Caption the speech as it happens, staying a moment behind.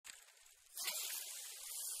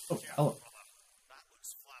Oh, hello.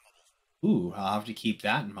 Ooh, I'll have to keep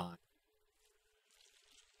that in mind.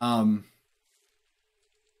 And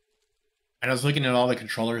I was looking at all the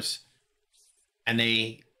controllers, and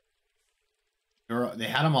they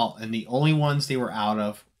had them all, and the only ones they were out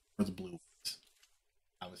of were the blue ones.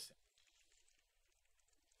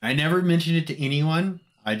 I never mentioned it to anyone.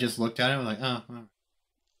 I just looked at it and was like, oh.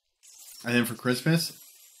 And then for Christmas,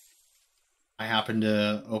 I happened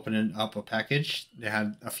to open up a package. They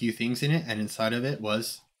had a few things in it, and inside of it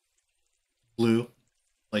was blue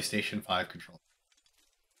PlayStation 5 controller.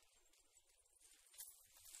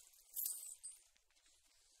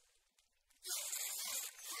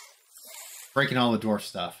 Breaking all the dwarf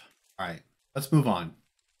stuff. All right, let's move on.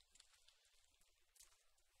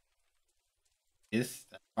 That's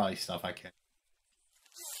probably stuff I can.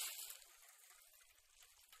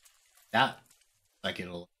 That, like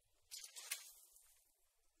it'll.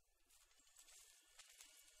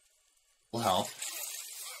 Full health.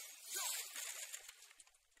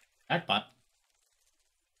 Jackpot.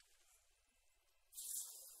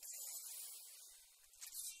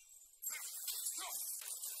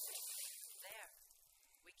 There.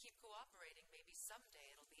 We keep cooperating. Maybe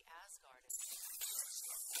someday it'll be Asgard.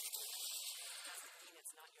 Doesn't mean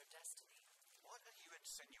it's not your destiny. What are you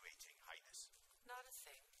insinuating, Highness? Not a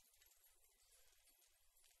thing.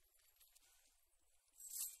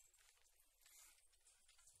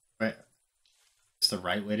 Right. It's the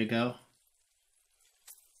right way to go.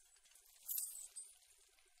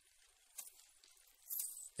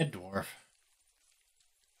 A dwarf.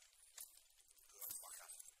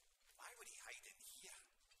 Why would he hide in here?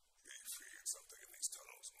 He feared something in these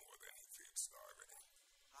tunnels more than he feared starving.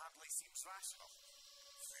 Hardly seems rational.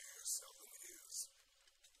 Fear seldom is.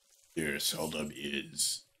 There seldom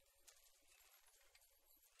is.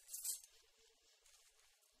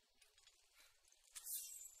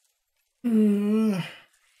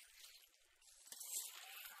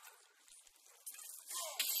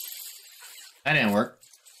 That didn't work.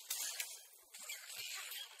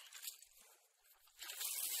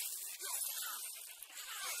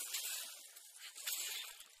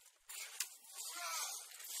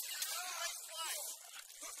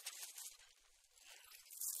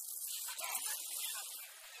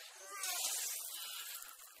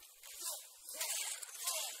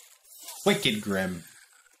 Wicked grim.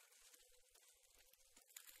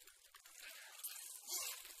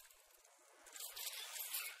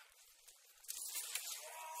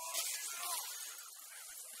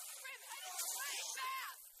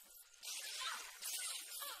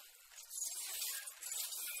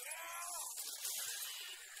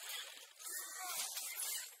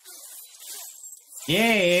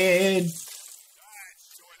 Yeah.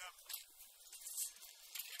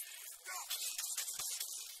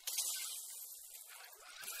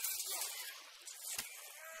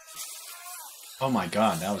 Oh my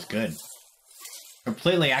god, that was good.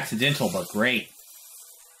 Completely accidental, but great.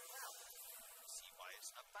 See why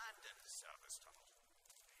it's an abandoned service tunnel.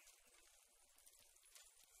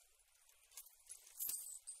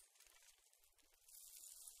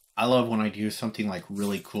 I love when I do something like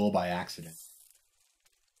really cool by accident.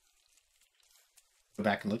 Go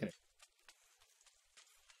back and look at it.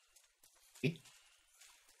 See?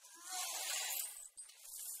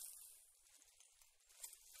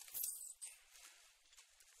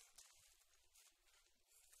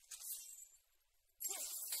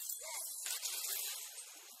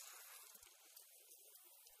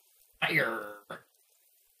 Fire!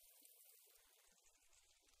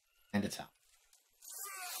 And it's out.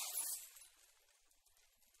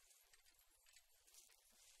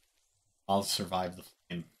 I'll survive the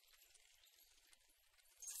flame.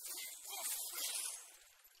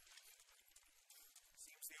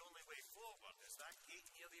 Seems the only way forward is that gate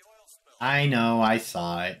near the oil spill. I know, I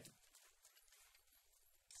saw it.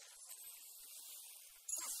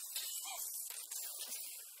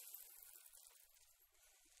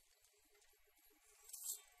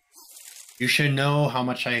 You should know how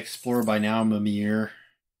much I explore by now, Mimir.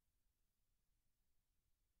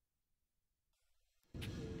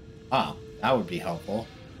 Ah, that would be helpful.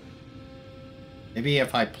 Maybe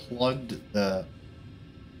if I plugged the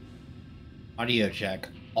audio jack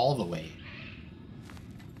all the way.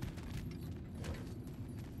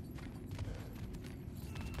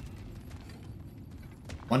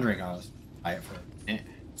 Wondering how I was by it for a minute.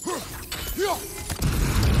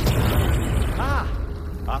 Ah!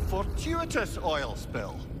 A fortuitous oil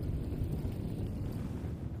spill.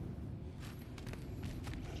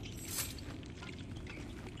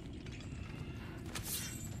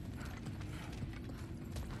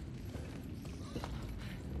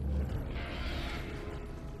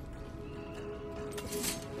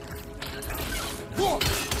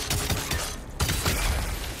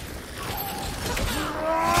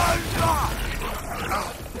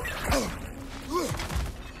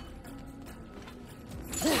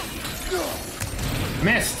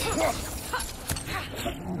 Missed.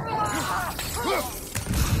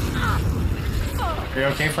 Are you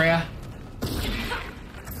okay, Freya?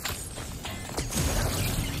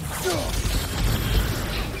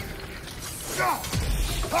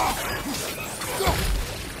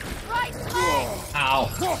 Ow.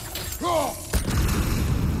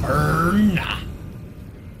 Burn.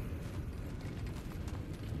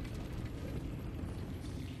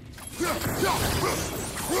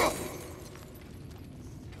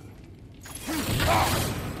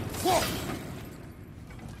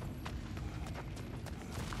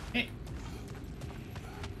 Hey.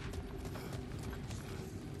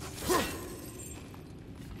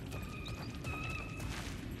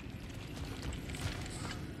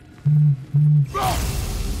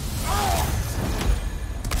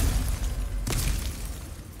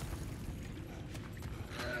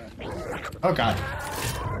 Oh god.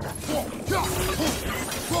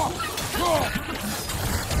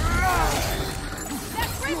 That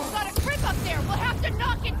creep's got a creep up there! We'll have to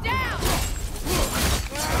knock it down!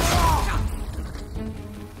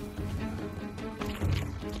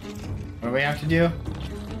 What do we have to do?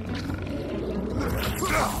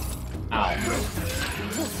 Ow.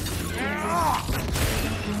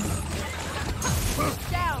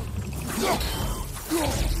 Down! Nope.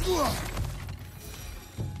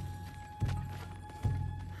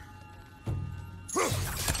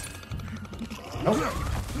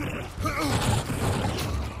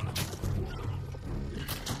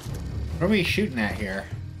 What are we shooting at here?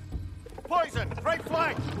 Poison! Right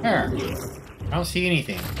flank! There. I don't see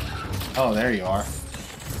anything. Oh, there you are.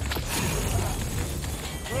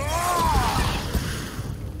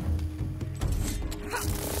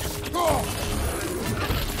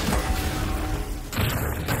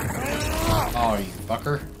 Oh, you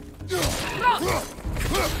fucker.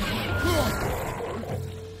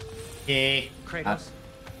 Okay. Kratos.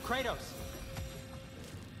 Kratos.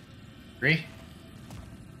 Three.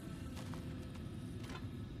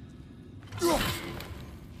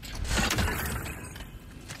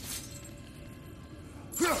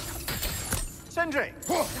 Sindri!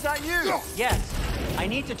 Is that you? Yes. I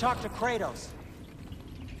need to talk to Kratos.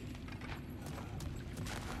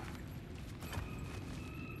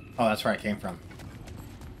 Oh, that's where I came from.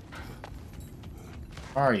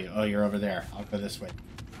 Where are you? Oh, you're over there. I'll go this way.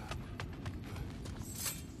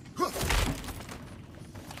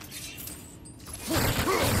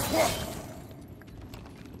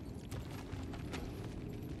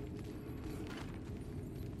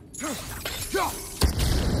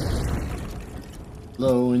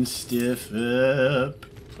 Low and stiff up.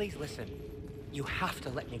 Please listen. You have to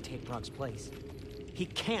let me take Brog's place. He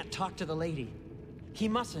can't talk to the lady. He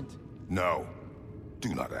mustn't. No.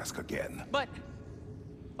 Do not ask again. But...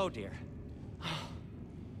 Oh dear.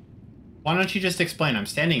 Why don't you just explain? I'm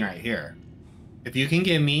standing right here. If you can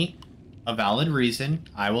give me a valid reason,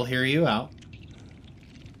 I will hear you out.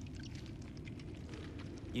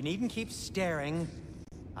 You needn't keep staring.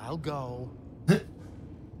 I'll go.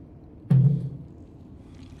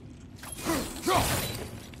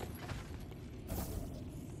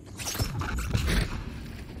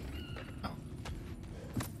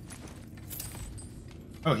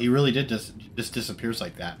 Oh, he really did just disappears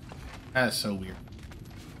like that. That is so weird.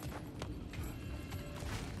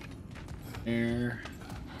 There.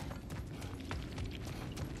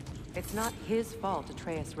 It's not his fault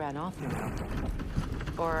Atreus ran off, you know.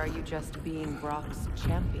 Or are you just being Brock's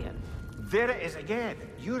champion? There it is again.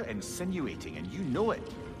 You're insinuating and you know it.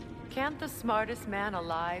 Can't the smartest man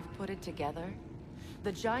alive put it together?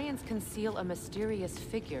 The Giants conceal a mysterious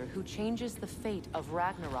figure who changes the fate of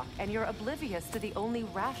Ragnarok, and you're oblivious to the only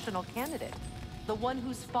rational candidate. The one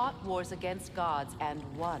who's fought wars against gods and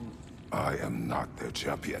won. I am not their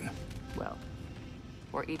champion. Well,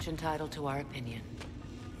 we're each entitled to our opinion.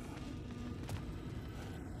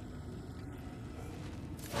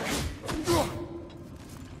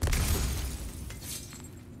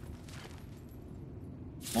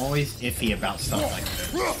 I'm always iffy about stuff like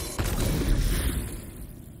this.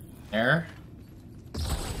 There.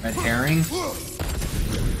 Red herring.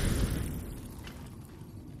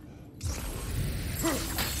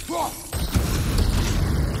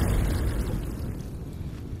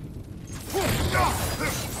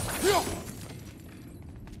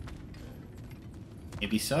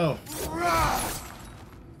 Maybe so.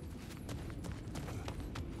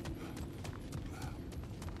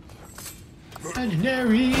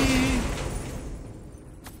 Legendary.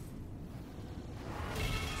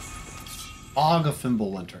 Fog of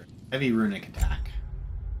Fimbulwinter. Heavy runic attack.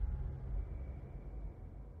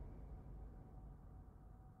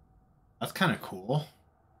 That's kind of cool.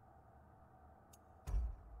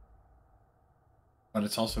 but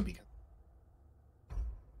it's also because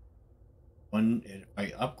if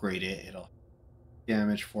I upgrade it, it'll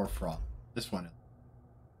damage 4 frost. This one,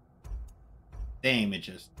 same. It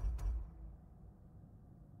just,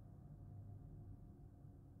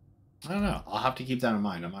 I don't know. I'll have to keep that in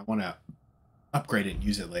mind. I might want to upgrade it and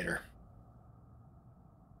use it later.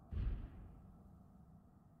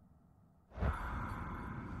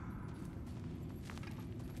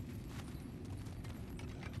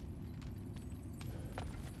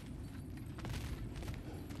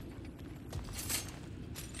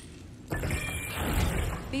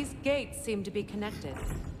 These gates seem to be connected.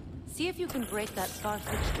 See if you can break that star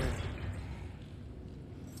fixture.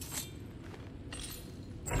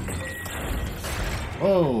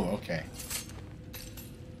 Oh, okay.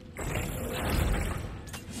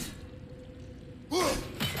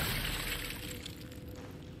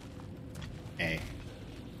 Okay.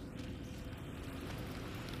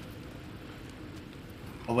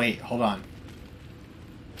 Oh, wait, hold on.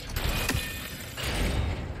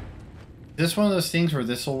 Is this one of those things where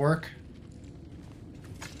this will work?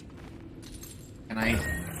 Can I?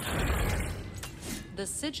 The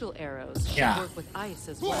sigil arrows should Yeah. work with ice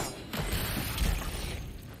as well.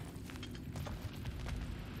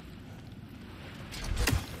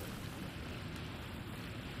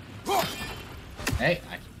 Hey,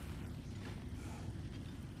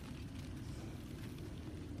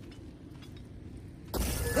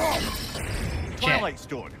 Twilight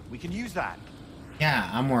Stone. We can use that. yeah,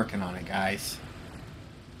 I'm working on it, guys.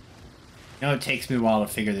 You know, it takes me a while to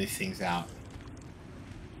figure these things out.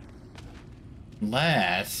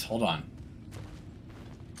 Unless, hold on.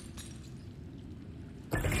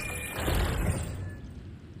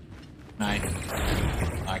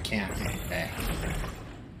 I can't. Okay.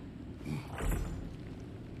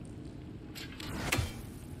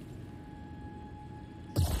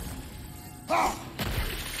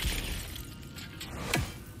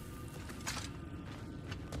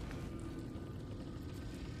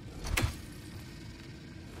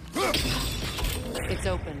 It's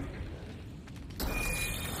open.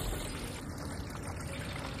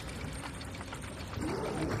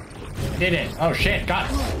 Did it. Oh shit, got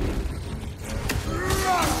it.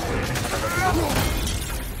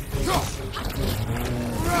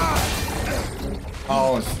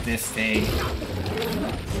 Oh, it's this thing.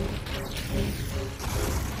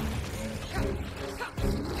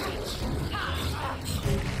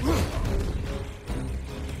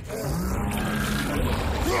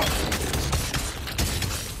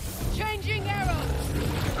 Changing arrows!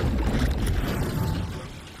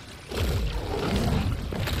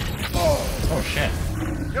 Oh shit.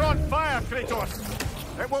 You're on fire, Kratos.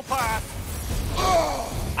 It will pass.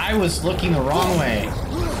 I was looking the wrong way.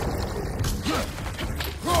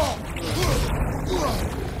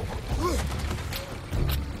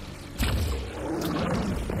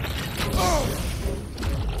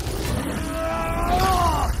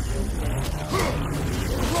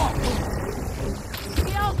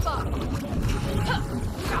 The Alpha!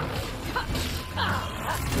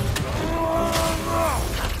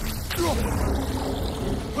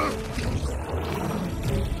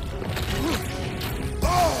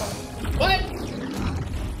 What?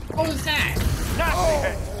 What was that? Nasty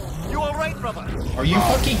hit. You all right, brother? Are you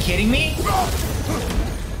fucking kidding me?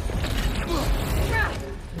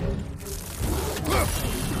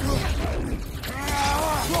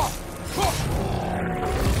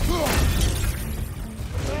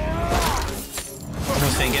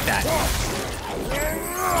 Almost didn't get that.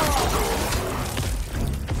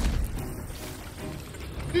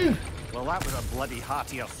 Well, that was a bloody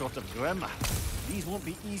heartier sort of grim. These won't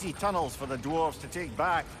be easy tunnels for the dwarves to take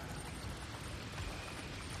back.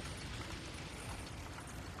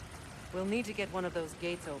 We'll need to get one of those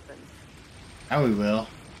gates open. Now we will.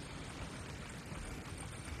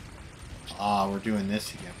 Ah, we're doing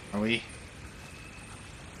this again, are we?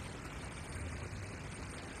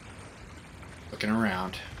 Looking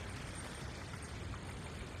around.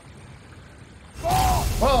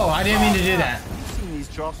 Whoa, I didn't mean to do that. We've seen these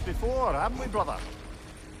troughs before, haven't we, brother?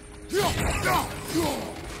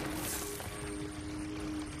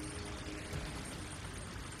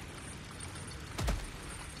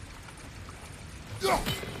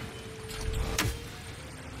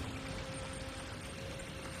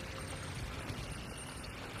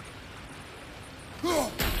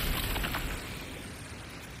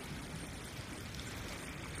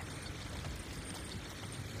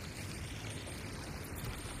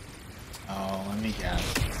 Oh, let me guess.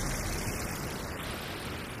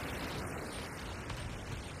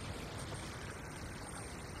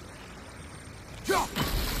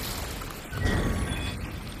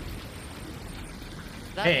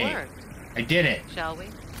 That Hey, worked. I did it. Shall we?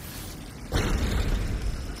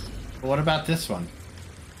 But what about this one?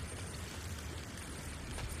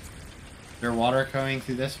 Is there water coming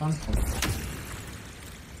through this one?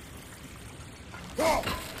 Oh,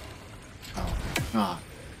 not.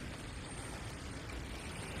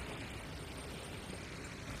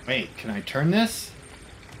 Wait, can I turn this?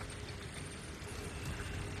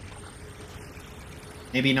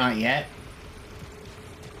 Maybe not yet.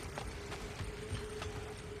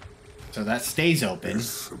 So that stays open.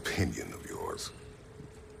 This opinion of yours,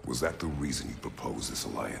 was that the reason you proposed this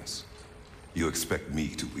alliance? You expect me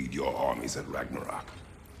to lead your armies at Ragnarok?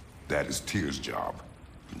 That is Tyr's job,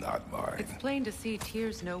 not mine. It's plain to see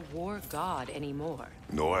Tyr's no war god anymore.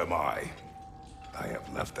 Nor am I. I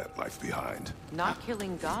have left that life behind. Not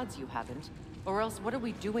killing gods, you haven't. Or else what are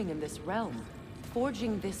we doing in this realm?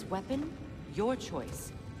 Forging this weapon? Your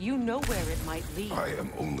choice. You know where it might lead. I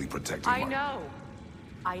am only protecting I know.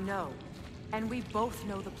 I know. And we both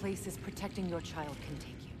know the places protecting your child can take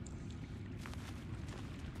you.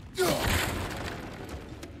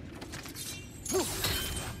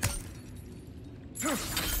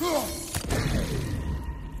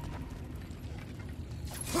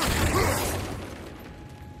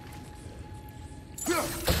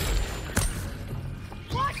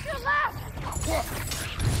 Watch your left!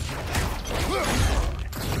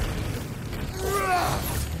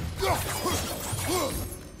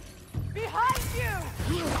 Behind you!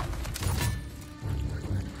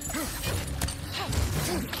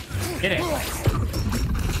 Get it.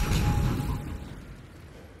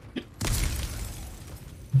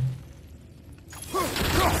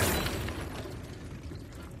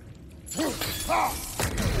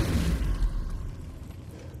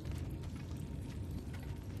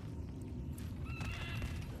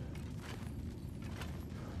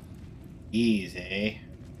 Easy.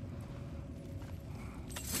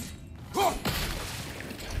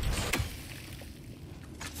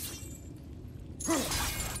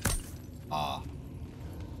 Ah.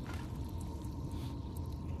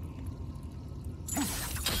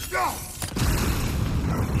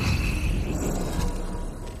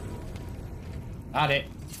 Got it.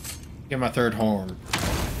 Get my third horn.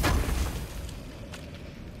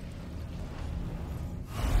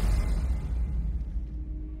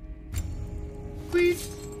 Sweet.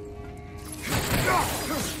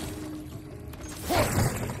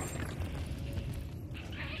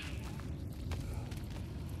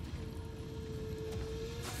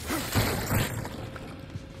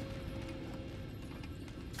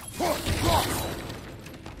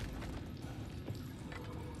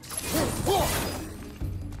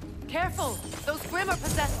 Careful! Those Grimm are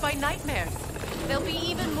possessed by nightmares. They'll be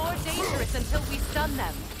even more dangerous until we stun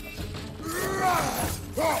them.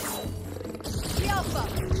 The Alpha!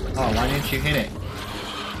 Oh, why didn't you hit it?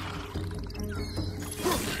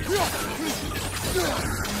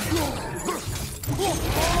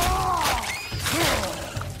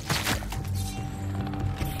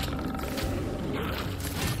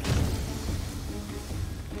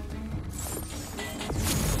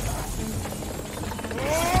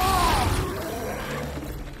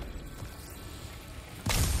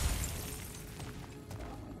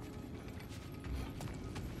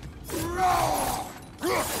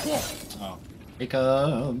 Oh, here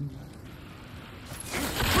come.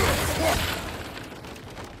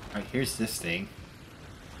 Alright, here's this thing.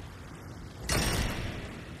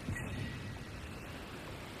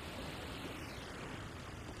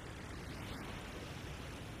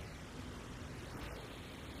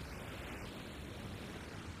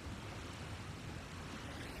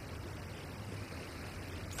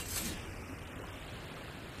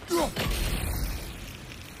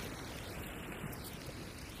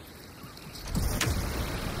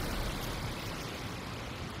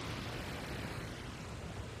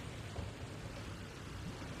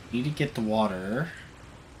 Need to get the water.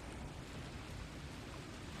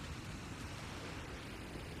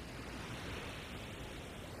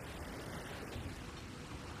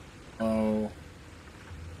 Oh.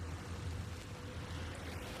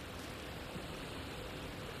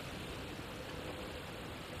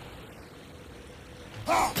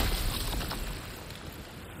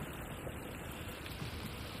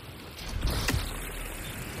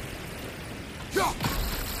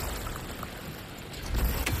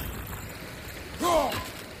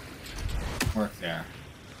 Work there.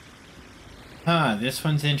 Huh, this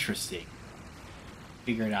one's interesting.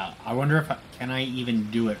 Figure it out. I wonder if can I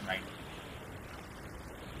even do it right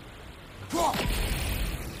now?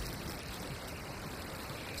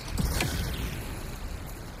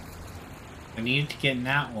 I needed to get in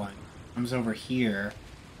that one. Comes over here.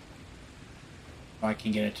 So I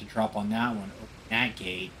can get it to drop on that one. Open that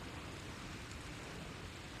gate.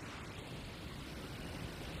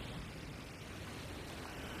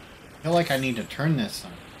 I feel like I need to turn this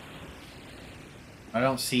on. I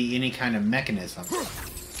don't see any kind of mechanism.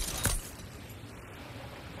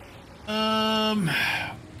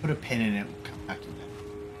 Put a pin in it. We'll come back to that.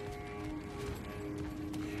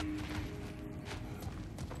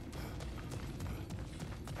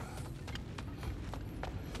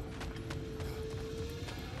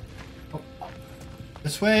 Oh,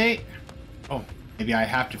 this way. Oh, maybe I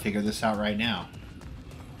have to figure this out right now.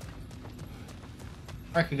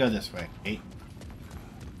 Or I could go this way. Hey.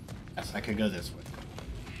 Yes, I could go this way.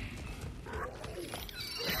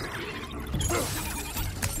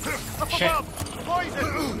 Shit.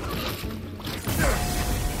 Poison!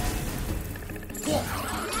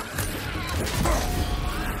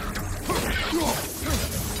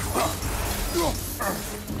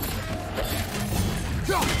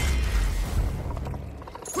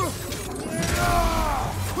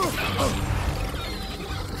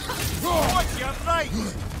 What's your right?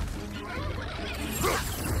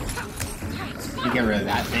 You get rid of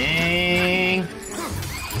that thing.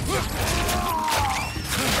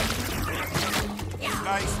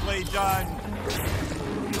 Nicely done.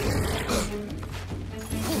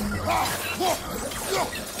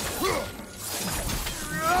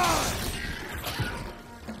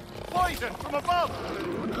 Poison from above.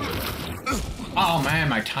 Oh man,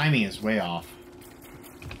 my timing is way off.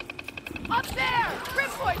 Up there! Rip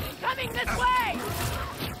poison coming this way!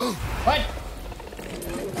 What?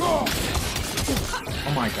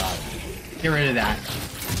 Oh my god. Get rid of that.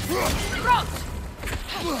 Gross!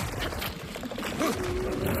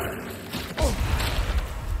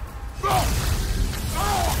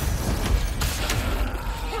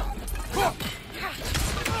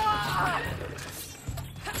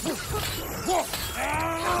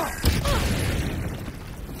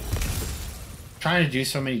 Trying to do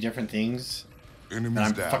so many different things Enemies and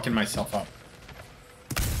I'm down. fucking myself up.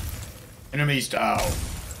 Enemies down.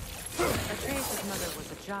 Atreus' mother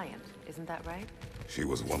was a giant, isn't that right? She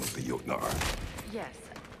was one of the Jotnar. Yes.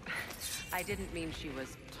 I didn't mean she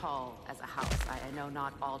was tall as a house. I know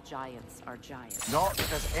not all giants are giants. Not that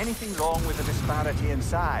there's anything wrong with the disparity in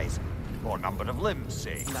size, or number of limbs,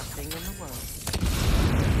 say. Nothing in the world.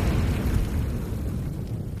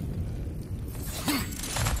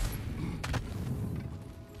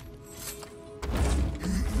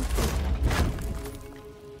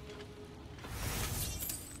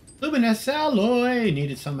 Luminous alloy!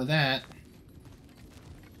 Needed some of that.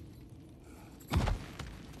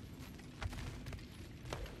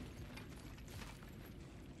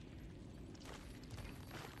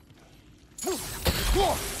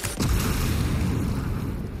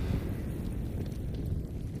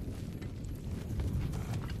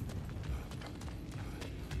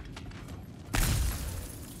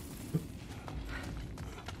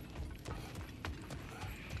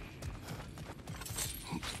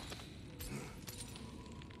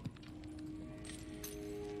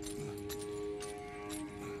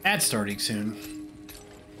 Ad's starting soon.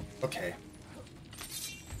 Okay.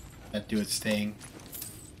 That do its thing.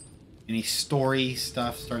 Any story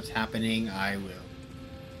stuff starts happening, I will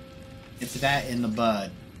get to that in the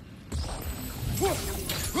bud.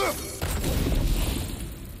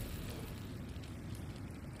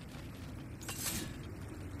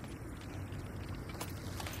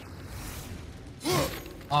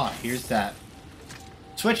 Ah, here's that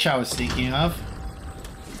switch I was thinking of.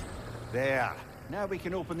 There. Now we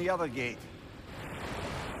can open the other gate.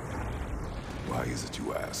 Why is it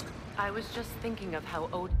you ask? I was just thinking of how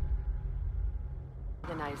Odin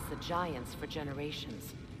organized the giants for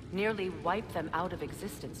generations. Nearly wiped them out of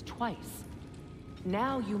existence twice.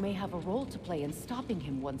 Now you may have a role to play in stopping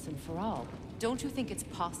him once and for all. Don't you think it's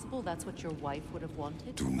possible that's what your wife would have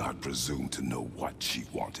wanted? Do not presume to know what she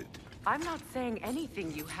wanted. I'm not saying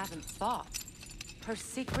anything you haven't thought. Her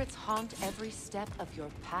secrets haunt every step of your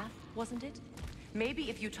path, wasn't it? Maybe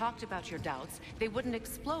if you talked about your doubts, they wouldn't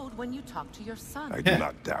explode when you talked to your son. I do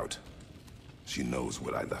not doubt. She knows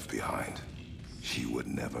what I left behind. She would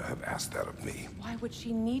never have asked that of me. Why would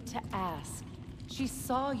she need to ask? She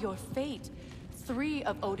saw your fate. 3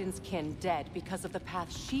 of Odin's kin dead because of the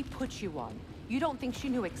path she put you on. You don't think she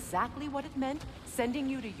knew exactly what it meant, sending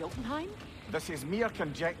you to Jotunheim? This is mere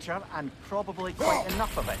conjecture, and probably quite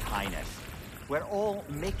enough of it, Highness. We're all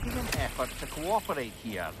making an effort to cooperate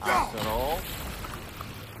here, after all.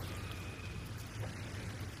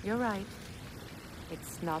 You're right.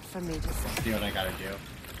 It's not for me to say. See what I gotta do.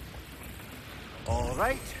 All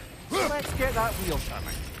right, let's get that wheel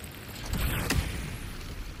turning.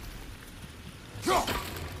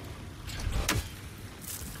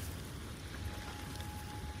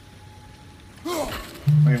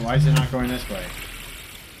 Wait, why is it not going this way?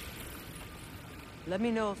 Let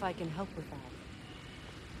me know if I can help with that.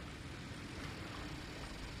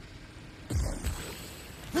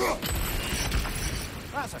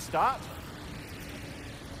 That's a start.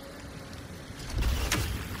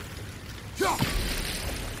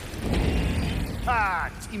 Ah,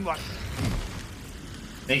 teamwork.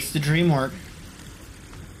 Makes the dream work.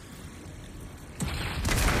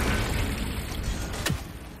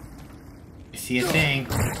 I see a thing.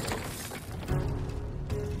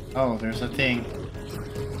 Oh, there's a thing.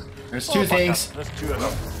 There's two things. There's two of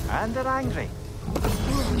them. And they're angry.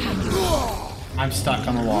 I'm stuck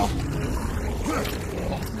on the wall.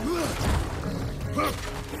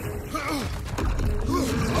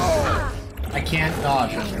 I can't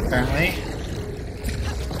dodge, apparently.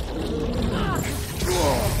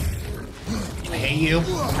 I hate you.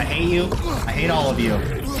 I hate you. I hate all of you.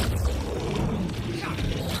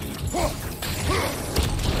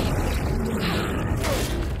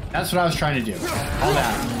 That's what I was trying to do. All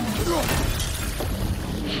that.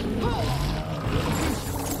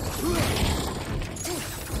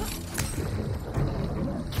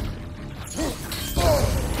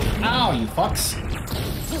 Ow, you fucks.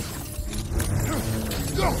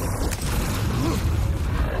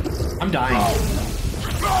 I'm dying.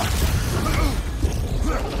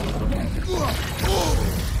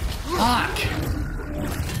 Fuck.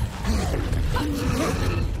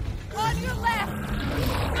 On your left!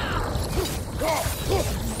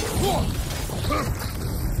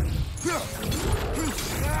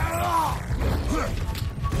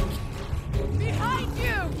 Behind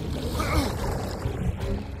you!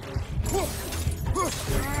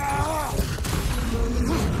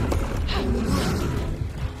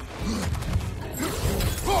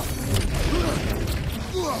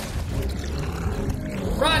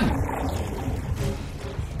 Run!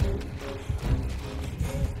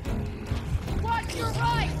 Watch your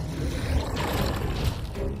right!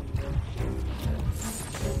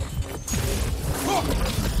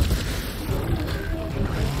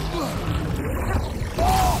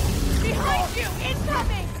 Behind you!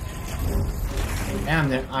 Incoming! Damn,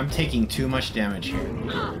 I'm taking too much damage here.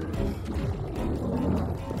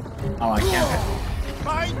 Oh, I can't.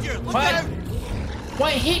 Behind you! Look What? out!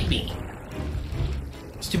 What hit me?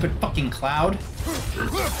 Stupid fucking cloud.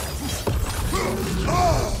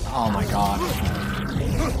 Oh my god.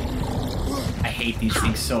 I hate these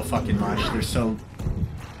things so fucking much. They're so...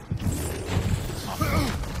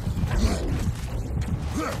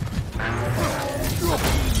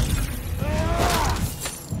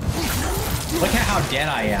 Look at how dead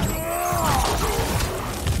I am.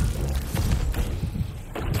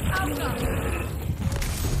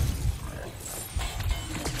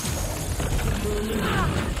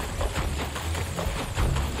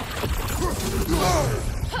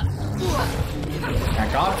 Yeah,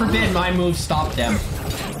 God forbid my moves stop them.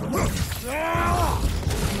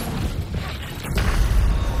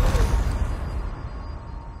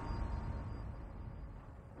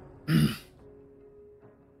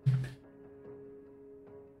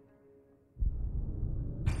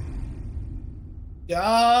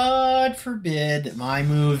 God forbid that my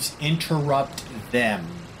moves interrupt them.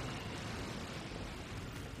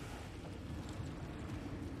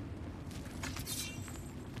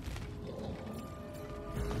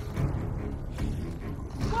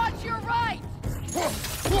 Watch your right!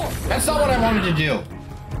 That's not what I wanted to do.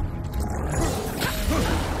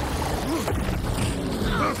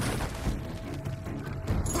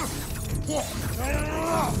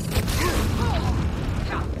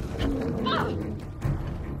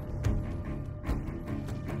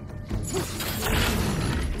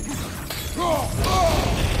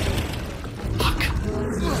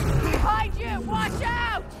 Behind you! Watch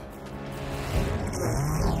out!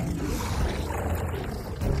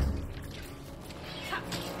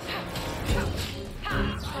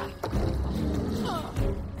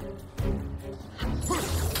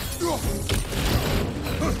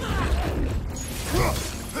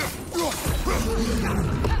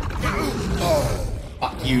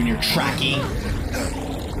 Fuck you and your tracking.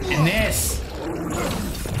 And this.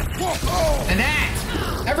 And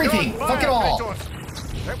that. Everything. Fuck it all.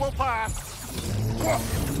 It will pass.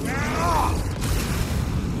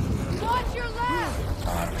 Watch your left!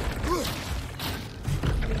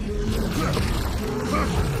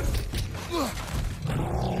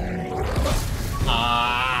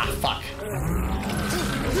 Ah, fuck.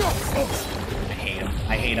 I hate him.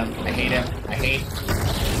 I hate him. I hate him. I hate.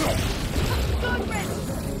 Good riddance!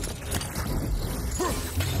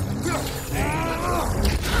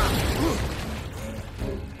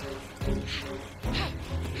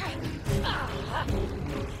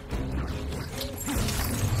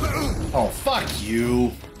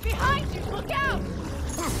 you. Behind you! Look out!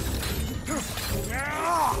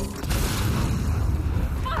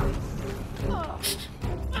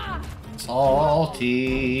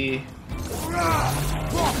 Salty.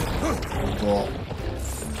 Cool.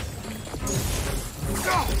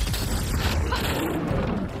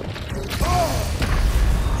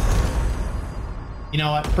 You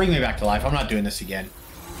know what? Bring me back to life. I'm not doing this again.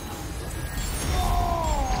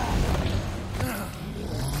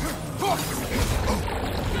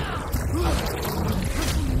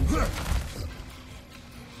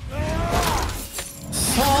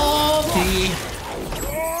 Salty.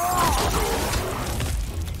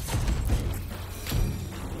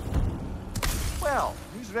 Well,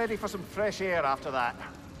 who's ready for some fresh air after that?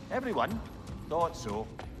 Everyone? Thought so.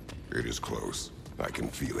 It is close. I can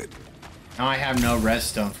feel it. Now I have no res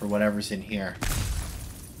stone for whatever's in here.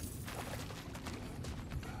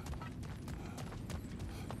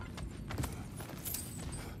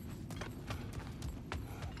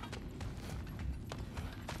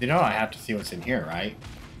 You know I have to see what's in here, right?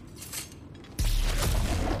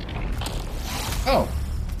 Oh,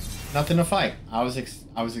 nothing to fight. I was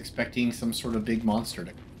expecting some sort of big monster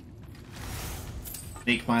to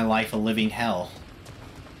make my life a living hell.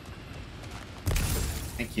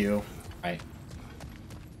 Thank you. Right.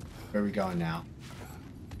 Where are we going now?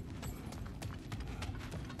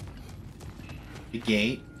 The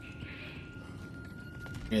gate.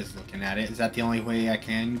 You guys looking at it. Is that the only way I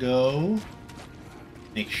can go?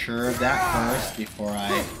 Make sure of that first before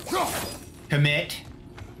I commit.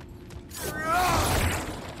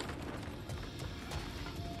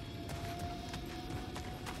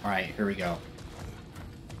 Alright, here we go.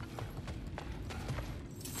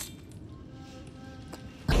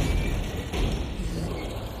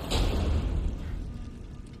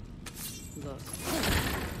 Look,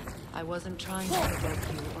 I wasn't trying to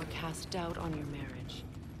provoke you or cast doubt on your marriage.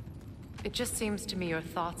 It just seems to me your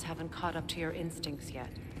thoughts haven't caught up to your instincts yet.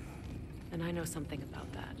 And I know something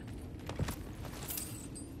about that.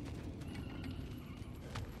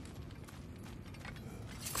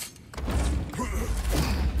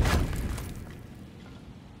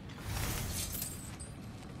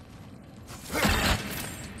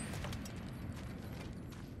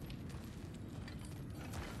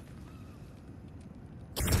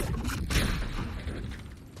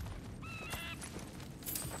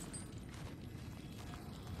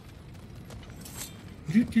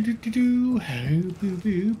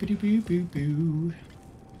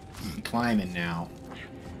 Climbing now.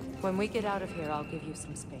 When we get out of here, I'll give you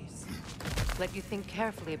some space. Let you think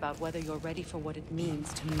carefully about whether you're ready for what it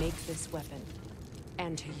means to make this weapon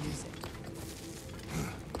and to use it.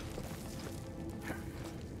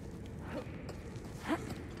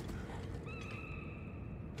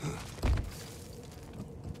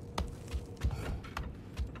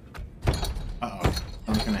 Uh-oh.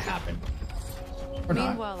 Something's gonna happen. Or not.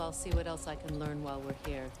 Meanwhile, I'll see what else I can learn while we're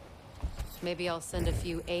here. Maybe I'll send a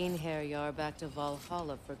few Einherjar back to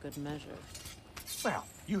Valhalla for good measure. Well,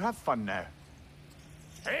 you have fun now.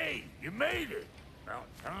 Hey, you made it. About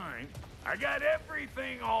time. I got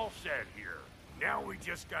everything all set here. Now we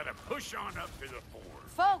just gotta push on up to the fort.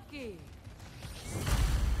 Folky!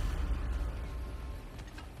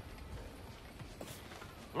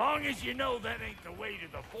 Long as you know that ain't the way to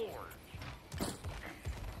the forge.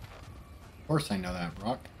 Of course I know that,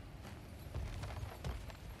 Brock.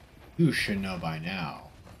 You should know by now.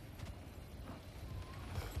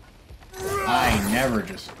 I never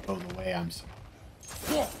just go the way I'm supposed.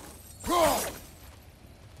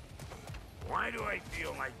 Why do I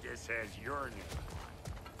feel like this has your name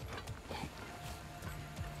on it?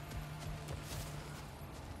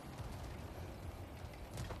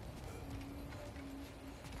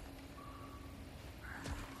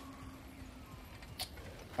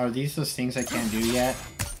 Are these those things I can't do yet?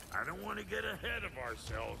 I don't want to get ahead of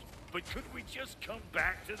ourselves, but could we just come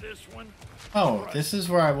back to this one? Oh, this is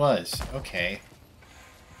where I was. Okay.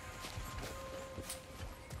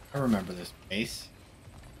 I remember this place.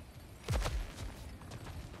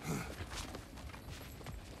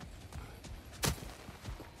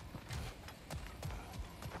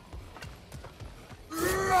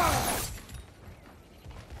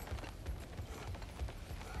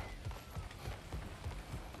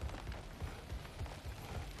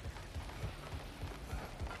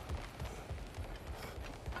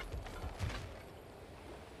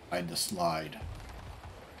 The slide.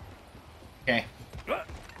 Okay.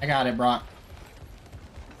 I got it, Brock.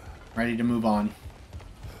 Ready to move on.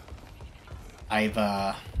 I've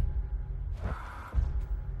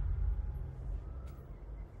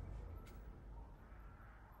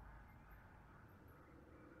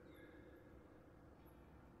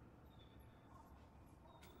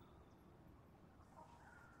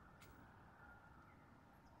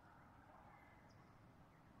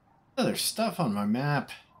Oh, there's stuff on my map.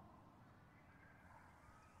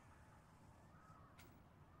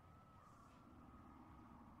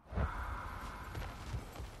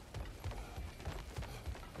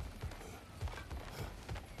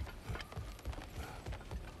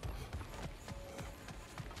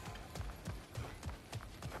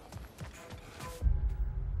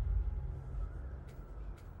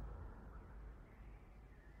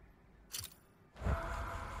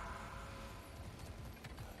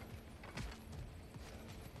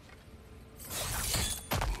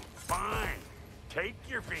 Take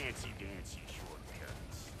your fancy-dancy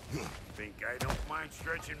shortcuts. Think I don't mind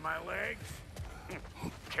stretching my legs?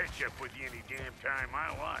 Catch up with you any damn time I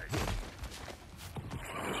like.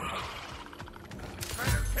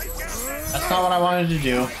 That's not what I wanted to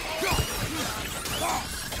do.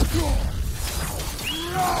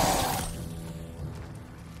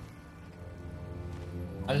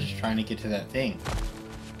 I was just trying to get to that thing.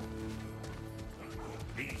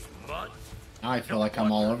 These mutts. Now I feel like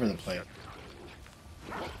I'm all over the place.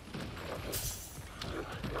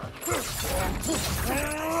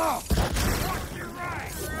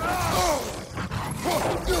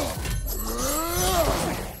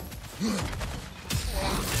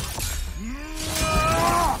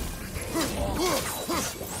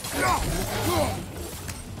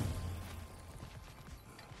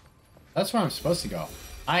 That's where I'm supposed to go.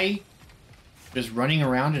 I was running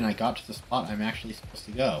around and I got to the spot I'm actually supposed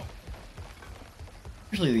to go.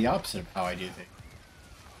 Usually the opposite of how I do things.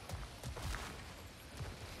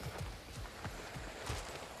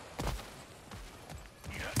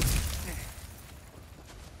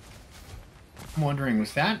 I'm wondering,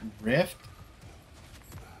 was that rift?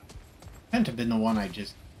 Couldn't have been the one I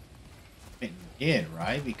just did,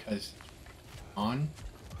 right? Because on.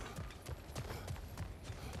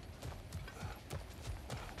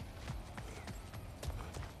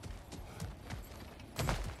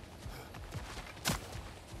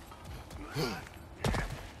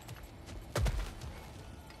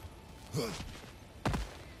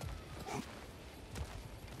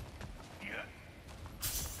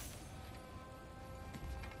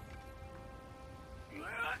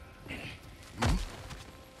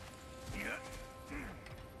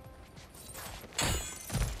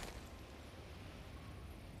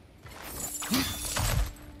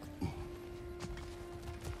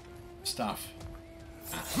 Stuff.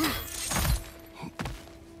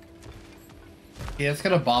 Yeah, it's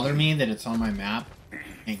gonna bother me that it's on my map.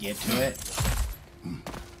 Can't get to it.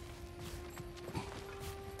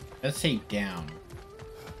 Let's say down.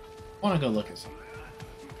 I want to go look at something.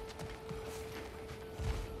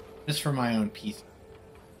 Just for my own peace.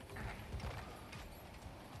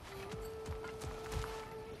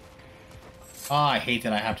 Oh, I hate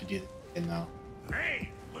that I have to do this again, though.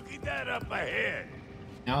 Hey, look at that up ahead.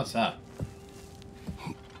 Now it's up.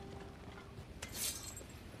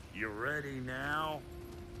 You ready now?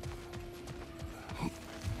 Oh,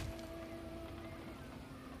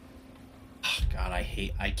 God,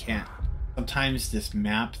 I can't. Sometimes this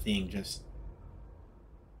map thing just...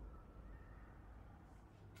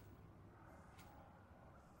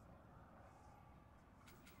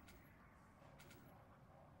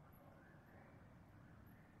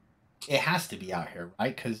 It has to be out here,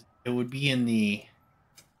 right? Because it would be in the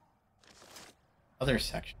other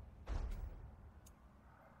section.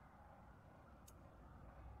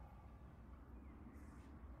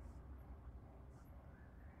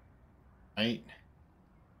 Right?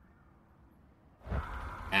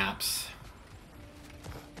 Maps.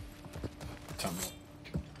 Something.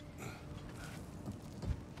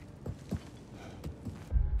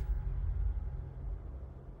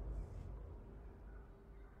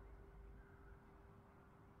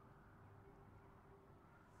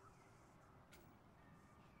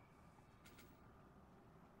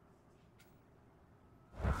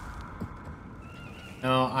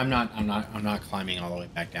 No, I'm not climbing all the way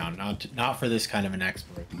back down. Not for this kind of an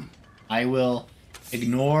exploit. I will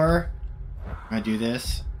ignore. I do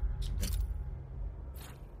this.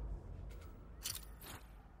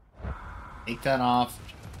 Take that off.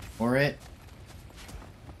 Ignore it.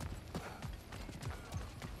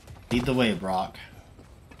 Lead the way, Brock.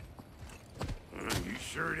 You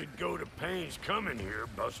sure did go to pains coming here,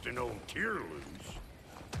 busting old Tyr loose.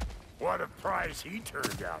 What a prize he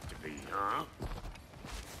turned out to be, huh?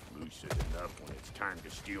 Lucid enough when it's time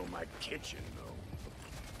to steal my kitchen, though.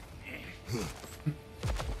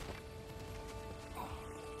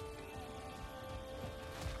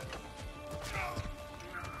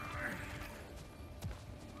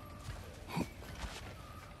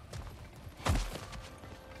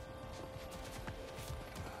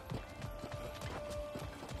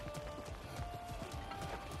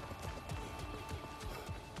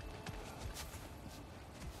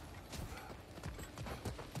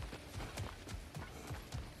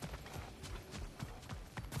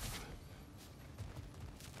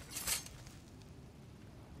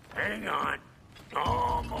 Hang on.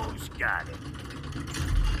 Almost got it.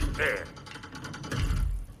 There.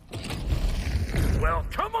 Well,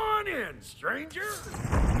 come on in, stranger.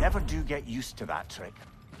 Never do get used to that trick.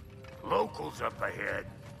 Locals up ahead.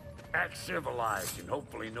 Act civilized, and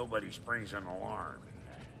hopefully nobody springs an alarm.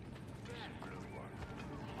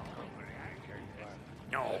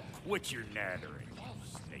 No, quit your nattering,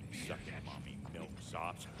 snake-sucking mommy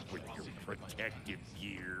milksops with your protective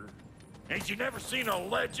gear. Ain't you never seen a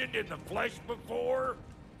legend in the flesh before?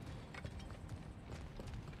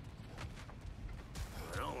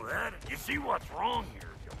 Well, you see what's wrong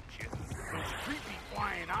here, don't you? Those creepy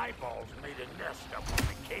flying eyeballs made a nest up on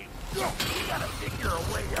the cable. You gotta figure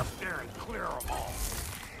a way up there and clear them all.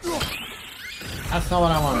 That's not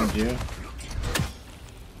what I want to do.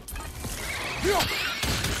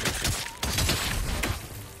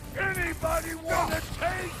 Anybody want a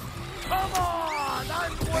taste? Come on,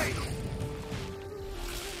 I'm waiting.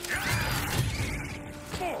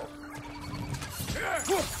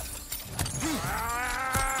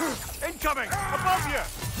 Incoming! Above you!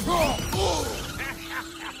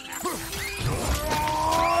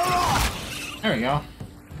 There we go.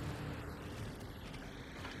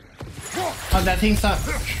 Oh, that thing's not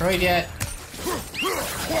destroyed yet.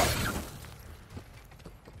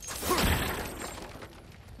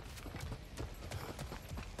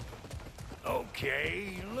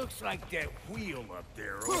 Okay, looks like that wheel up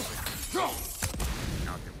there opens.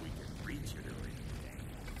 Not that we can reach it or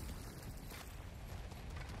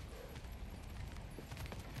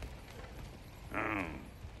anything.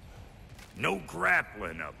 No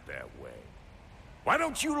grappling up that way. Why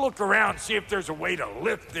don't you look around and see if there's a way to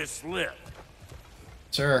lift this lift?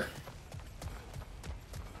 Sir.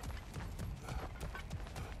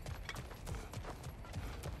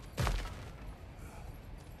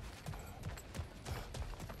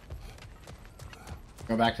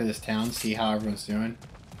 Go back to this town, see how everyone's doing.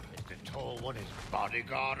 Is the tall one his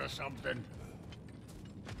bodyguard or something?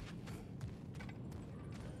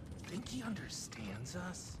 Think he understands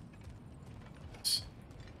us?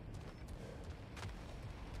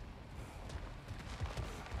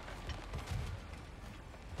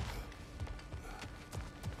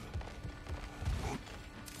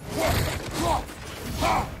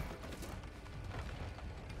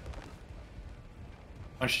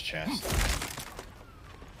 Punch the chest.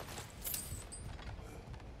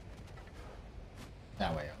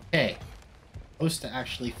 That way, okay. Supposed to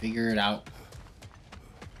actually figure it out.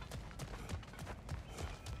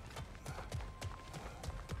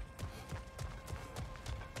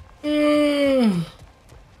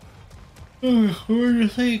 What do you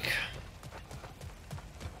think?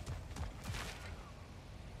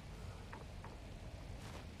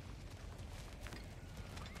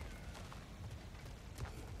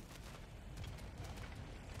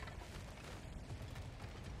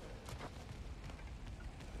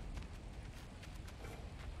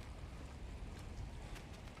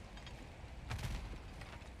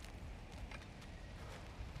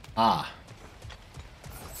 Ah.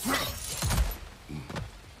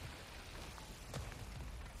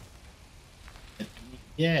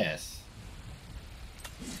 Yes.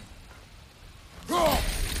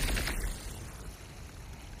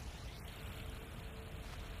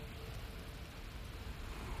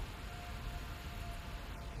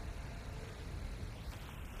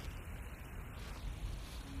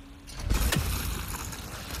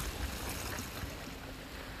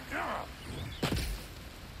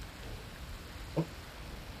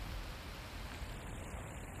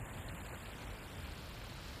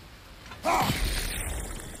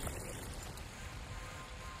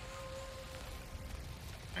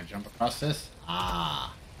 Can I jump across this?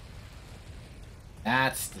 Ah.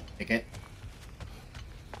 That's the ticket.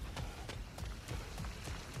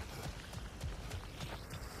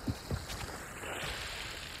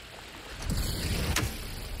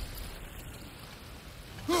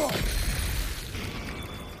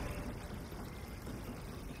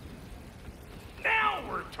 Now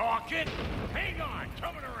we're talking! Hang on,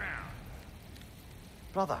 coming around.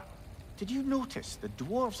 Brother, did you notice the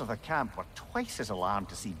dwarves of the camp were twice as alarmed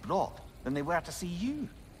to see Brock than they were to see you?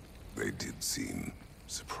 They did seem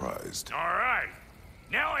surprised. All right.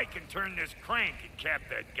 Now I can turn this crank and cap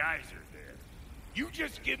that geyser there. You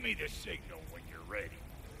just give me the signal when you're ready.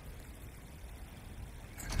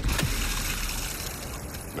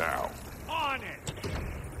 Now. On it!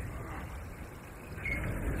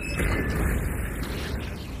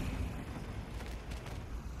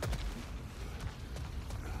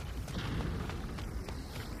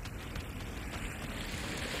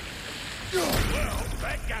 Well,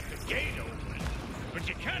 that got the gate open. but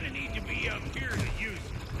you kind of need to be up here to use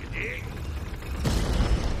it, you dig?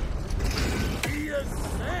 He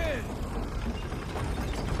ascends!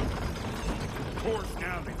 Of course,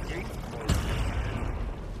 now the gate's closed.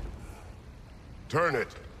 Turn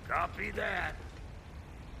it. Copy that.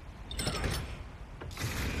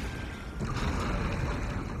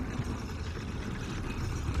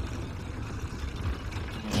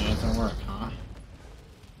 That doesn't work, huh?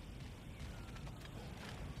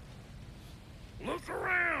 Look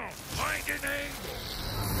around! Find an angle!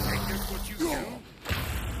 Ain't this what you do?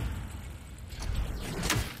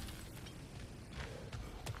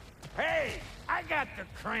 Hey! I got the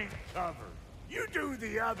crank covered. You do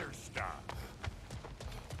the other stuff.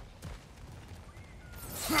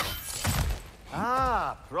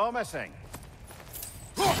 Ah, promising.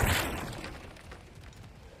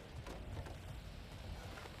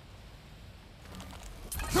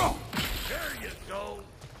 There you go.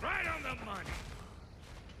 Right on the money.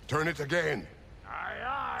 Turn it again. Aye,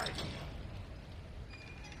 aye.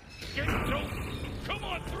 Get those... Come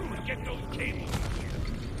on through and get those cables.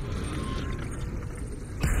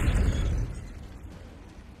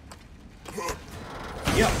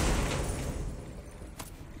 Yep.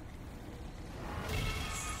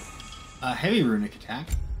 A heavy runic attack.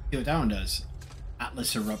 See what that one does.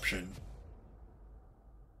 Atlas Eruption.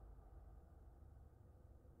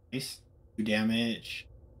 Nice. 2 damage.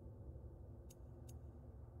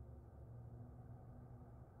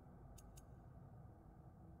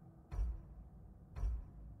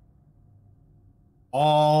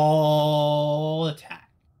 All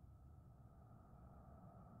attack.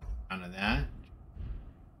 None of that.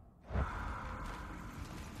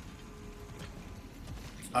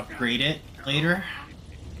 Upgrade it later.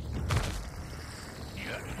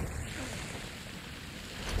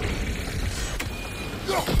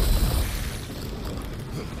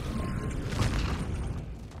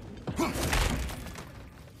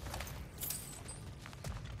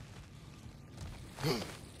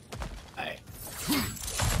 Hi.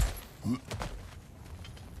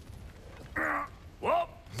 Well,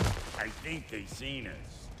 I think they seen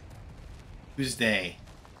us. Who's they?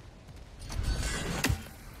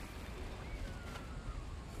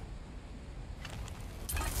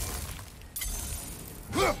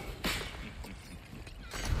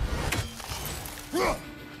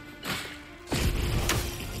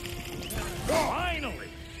 Finally!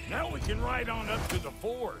 Now we can ride on up to the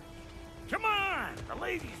fort. Come on! The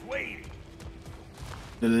lady's waiting.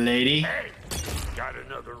 The lady? Hey! Got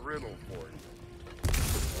another riddle for you.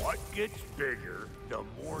 What gets bigger, the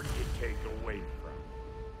more you take away from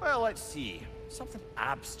it? Well, let's see. Something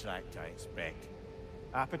abstract, I expect.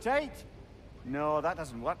 Appetite? No, that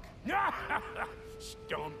doesn't work.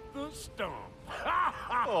 Stump the stump.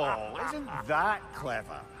 Oh, isn't that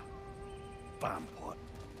clever? Bampot.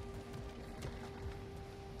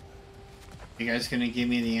 You guys gonna give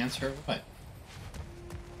me the answer or what?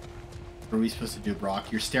 What are we supposed to do,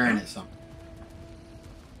 Brock? You're staring at something.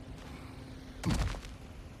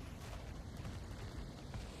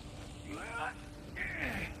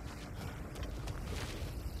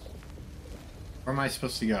 Where am I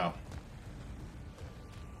supposed to go?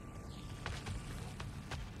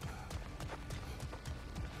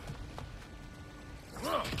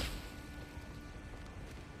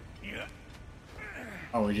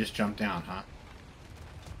 Oh, we just jumped down, huh?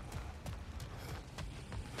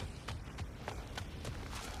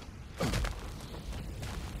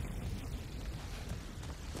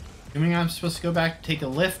 Assuming I'm supposed to go back and take a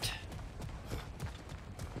lift.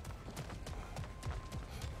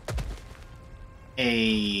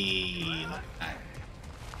 Hey, look at that.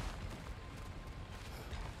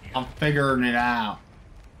 I'm figuring it out.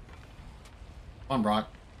 Come on, Brock.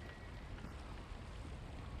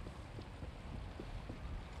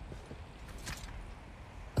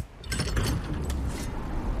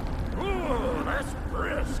 Ooh, that's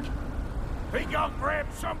brisk. Think I'll grab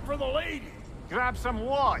some for the lady. Grab some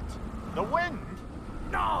what? The wind?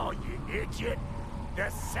 No, you idiot. The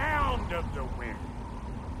sound of the wind.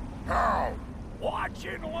 How? Watch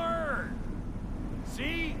and learn.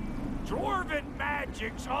 See? Dwarven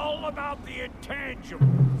magic's all about the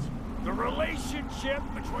intangibles. The relationship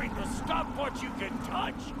between the stuff what you can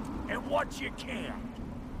touch and what you can't.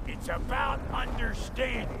 It's about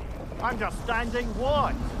understanding. Understanding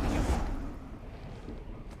what?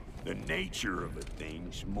 The nature of a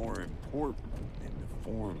thing's more important than the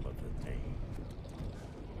form of a thing.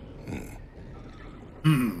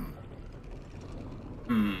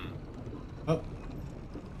 Oh.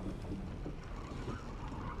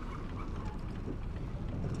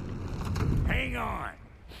 Hang on.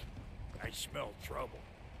 I smell trouble.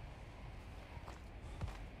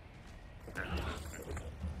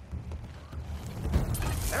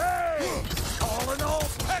 Hey! Calling all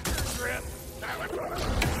pecker grip!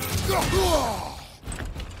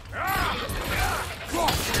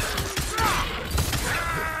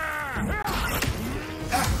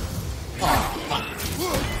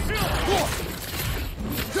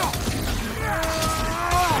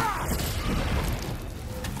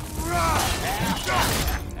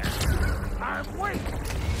 I'm waiting!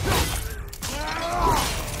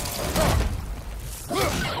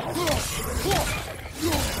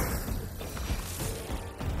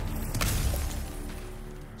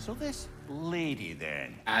 So this lady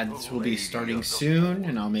then? Ads will be starting soon,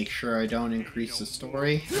 and I'll make sure I don't increase the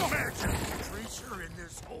story. Creature in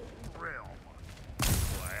this whole realm.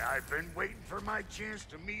 Why, I've been waiting for my chance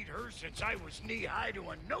to meet her since I was knee-high to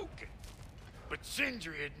a Noken. But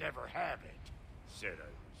Sindri'd never have it. Said I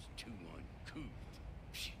was too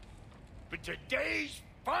uncouth. But today's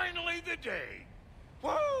finally the day.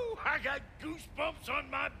 Whoa! I got goosebumps on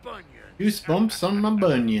my bunions. Goosebumps on my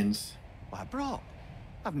bunions. Why, bro,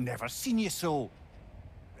 I've never seen you so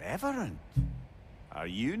reverent. Are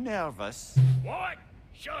you nervous? What?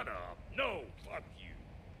 Shut up. No, fuck you.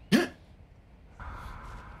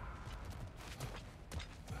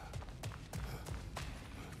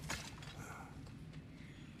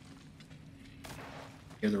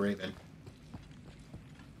 You're the Raven.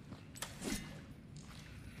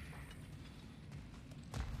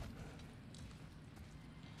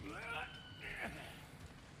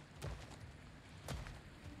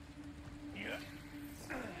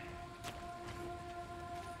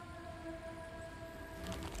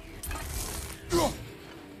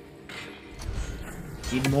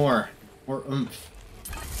 Need more. More oomph.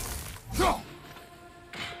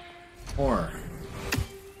 More.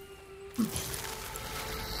 And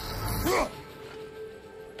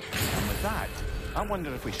with that, I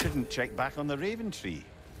wonder if we shouldn't check back on the Raven Tree.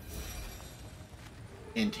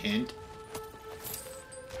 Hint, hint.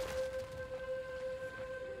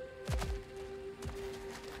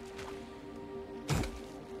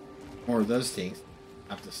 More of those things.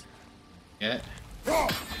 Have to get.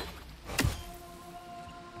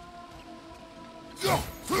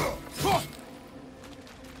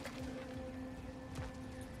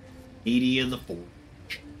 Needy of the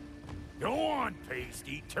forge. Go on,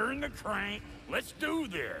 Pasty. Turn the crank. Let's do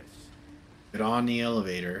this. Get on the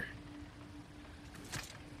elevator.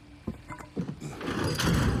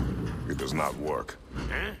 It does not work.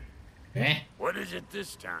 Huh? Eh? What is it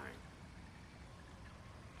this time?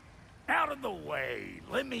 Out of the way.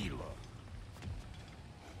 Let me look.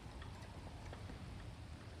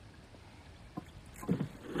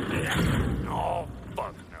 Oh,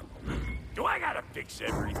 fuck no. Do I gotta fix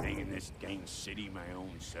everything in this dang city my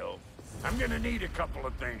own self? I'm gonna need a couple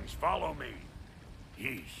of things. Follow me.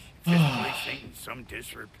 Yeesh. This place ain't in some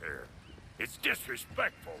disrepair. It's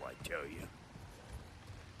disrespectful, I tell you.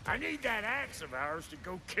 I need that axe of ours to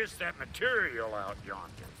go kiss that material out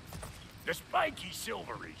yonder. The spiky,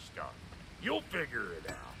 silvery stuff. You'll figure it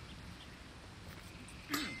out.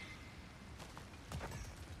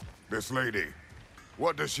 This lady,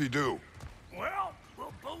 what does she do? Well,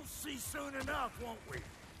 we'll both see soon enough, won't we?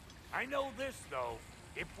 I know this, though.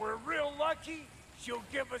 If we're real lucky, she'll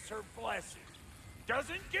give us her blessing.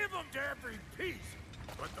 Doesn't give them to every piece,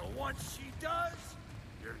 but the ones she does,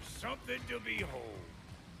 there's something to behold.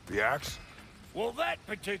 The axe? Well, that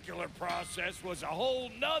particular process was a whole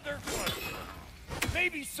nother question.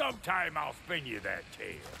 Maybe sometime I'll spin you that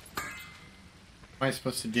tale. What am I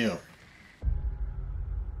supposed to do?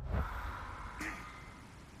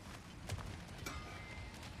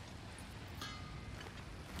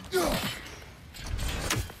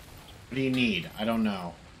 What do you need? I don't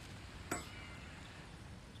know.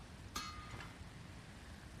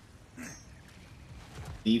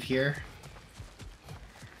 Leave here?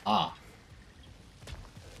 Ah.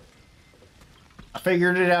 I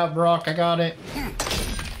figured it out, Brock. I got it.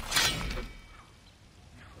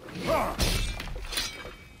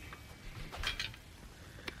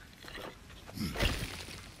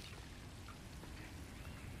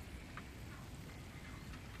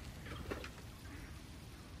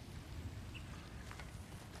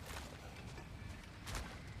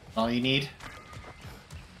 All you need?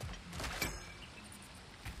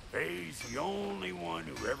 Faye's the only one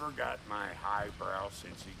who ever got my highbrow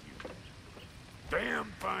sense of humor.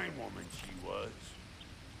 Damn fine woman she was.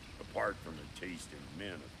 Apart from the taste in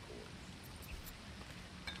men, of course.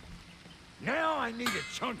 Now I need a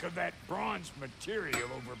chunk of that bronze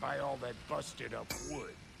material over by all that busted up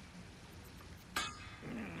wood.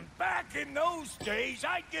 Back in those days,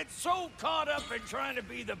 I'd get so caught up in trying to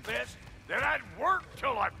be the best that I'd work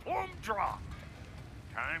till I plumb dropped.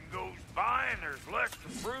 Time goes by and there's less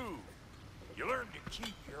to prove. You learn to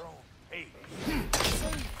keep your own pace.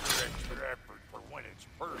 Save your extra effort for when it's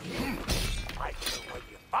personal. Like when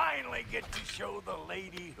you finally get to show the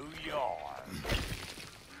lady who you are.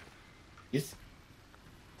 Yes.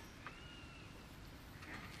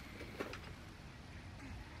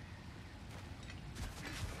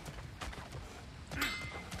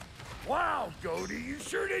 Wow, Cody, you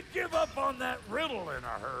sure did give up on that riddle in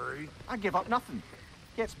a hurry. I give up nothing.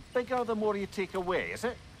 Gets bigger the more you take away, is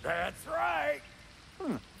it? That's right.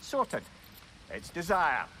 Sorted. It's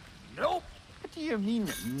desire. Nope. What do you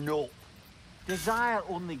mean, nope? Desire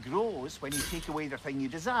only grows when you take away the thing you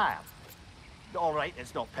desire. All right,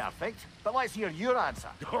 it's not perfect, but let's hear your answer.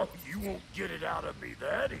 Oh, you won't get it out of me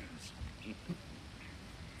that easy.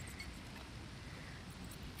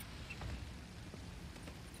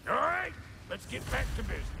 All right, let's get back to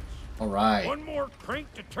business. All right. One more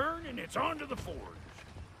crank to turn and it's on to the forge.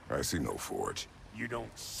 I see no forge. You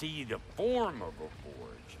don't see the form of a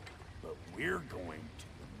forge, but we're going to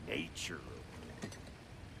the nature of it.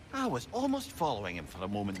 I was almost following him for a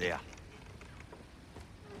moment there.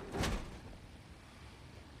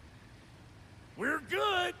 We're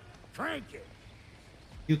good. Crank it.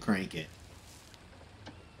 You crank it.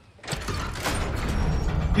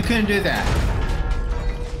 You couldn't do that.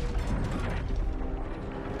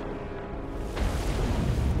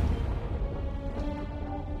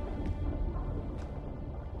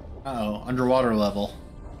 Uh-oh, underwater level.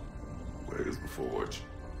 Where's the forge?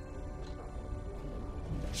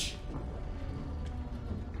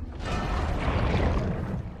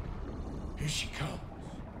 Here she comes.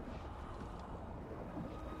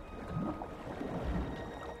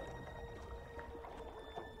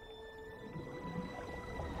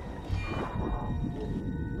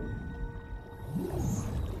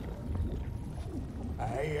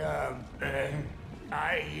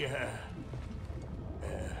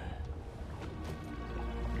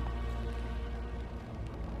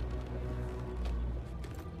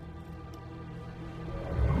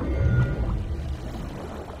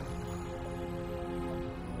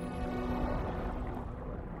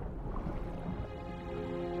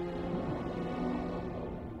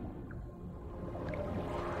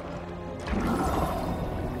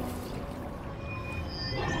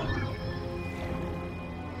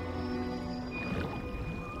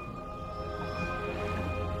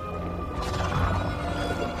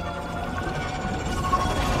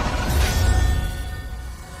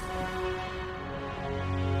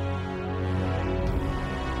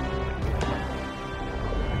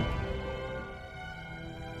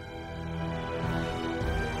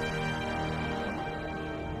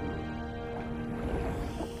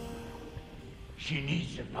 She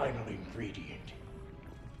needs the final ingredient.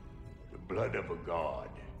 The blood of a god.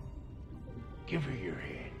 Give her your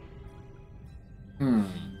hand.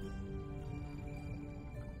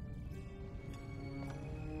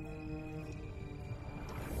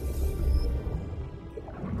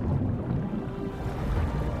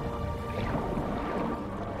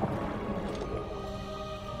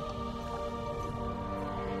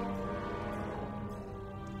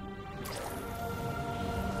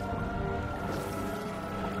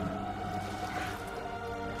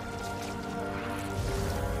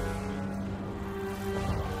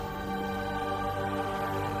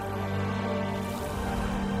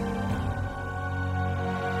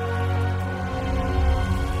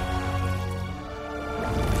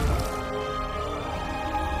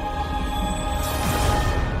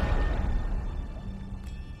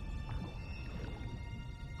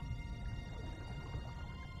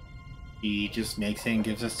 He just makes it and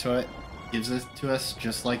gives it to us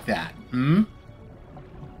just like that.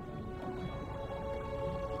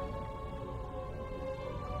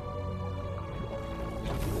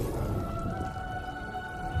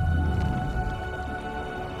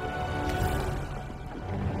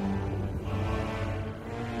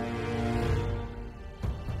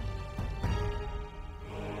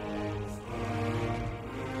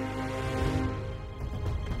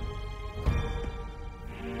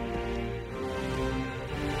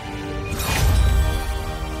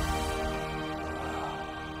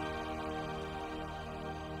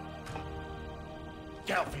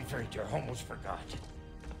 I almost forgot.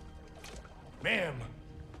 Ma'am,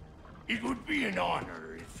 it would be an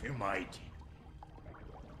honor if you might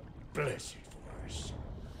bless it for us.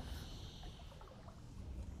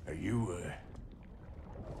 Are you,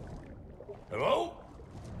 hello?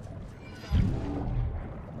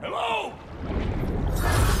 Hello?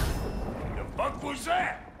 The fuck was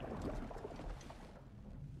that?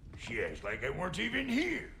 She acts like I weren't even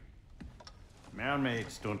here.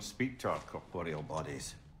 Mermaids don't speak to our corporeal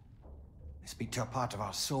bodies. They speak to a part of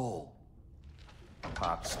our soul. A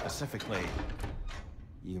part specifically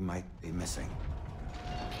you might be missing.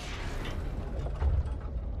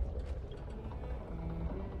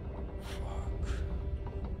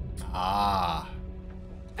 Ah.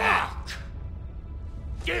 Fuck!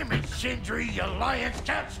 Damn it, Sindri, you lion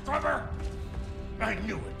cat scrubber! I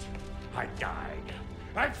knew it. I died.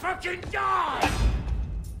 I fucking died!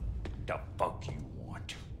 The fuck you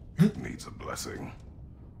want? It needs a blessing.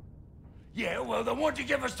 Yeah, well, the one to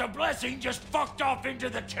give us the blessing just fucked off into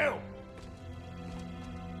the tomb.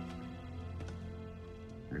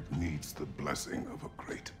 It needs the blessing of a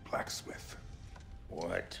great blacksmith.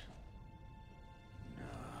 What?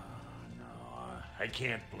 No, I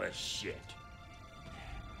can't bless shit.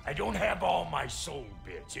 I don't have all my soul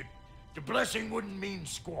bits. The blessing wouldn't mean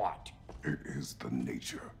squat. It is the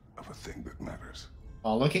nature of a thing that matters.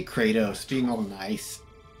 Oh, look at Kratos being all nice.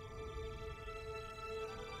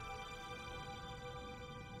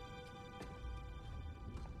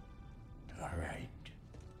 All right.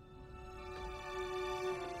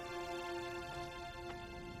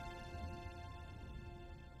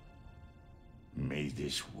 May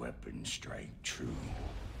this weapon strike true.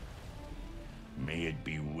 May it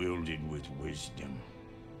be wielded with wisdom.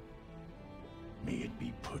 May it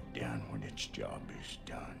be put down when its job is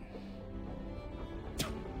done.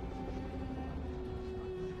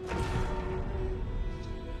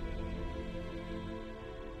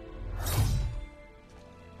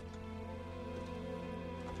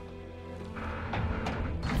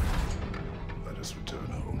 Let us return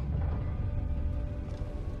home.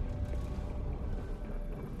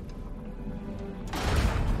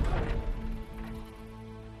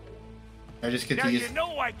 I just get Now to use. you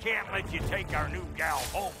know I can't let you take our new gal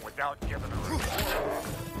home without giving her a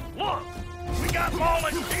reward. Look, we got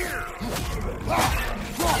volunteers.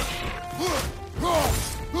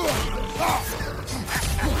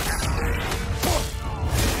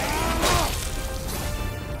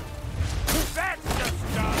 That's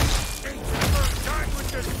just ain't the first time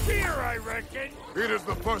with the spear, I reckon. It is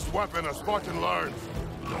the first weapon a Spartan learns.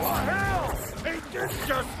 Oh hell! Ain't this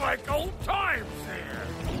just like old times there?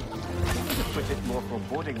 To put it more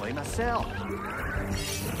forebodingly myself.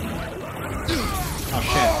 Oh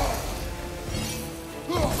shit.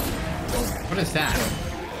 What is that?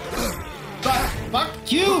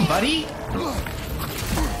 Fuck you, buddy! Oh,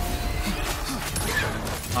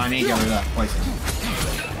 I need to get rid of that poison.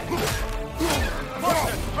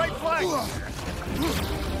 Right flank!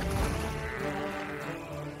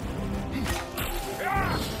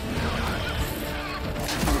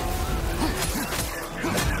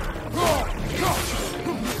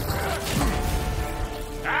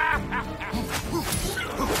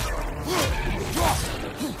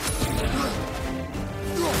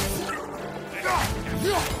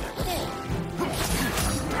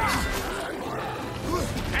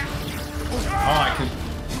 Oh, I could.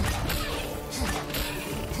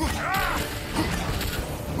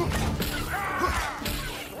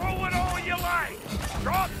 Throw it all you like.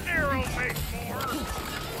 Drop there will make more.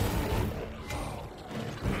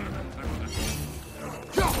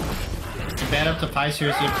 Bad up to 5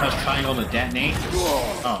 seriously press triangle to detonate.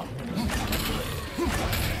 Oh.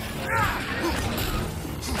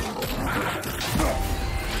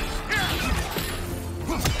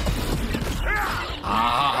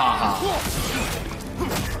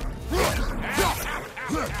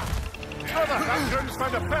 Other Hungarians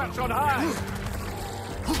find a perch on high!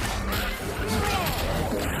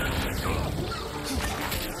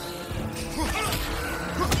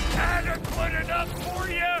 Adequate enough for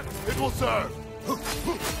you? It will serve.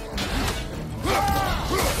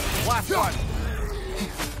 Last one!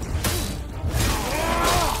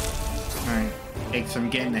 Alright. Takes some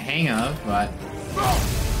getting the hang of, but.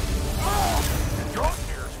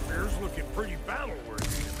 Draughtmere spear's looking pretty battle-worthy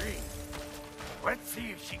to me. Let's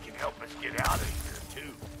see if she can help us get out of here,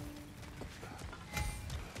 too.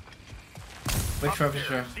 Which Up rubbish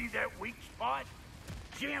there, are? see that weak spot?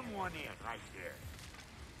 Jam one in right there.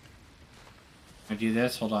 I do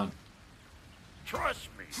this? Hold on. Trust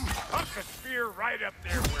me, huck a spear right up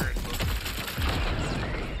there where it looks.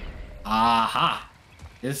 Aha!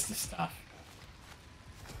 This is the stuff.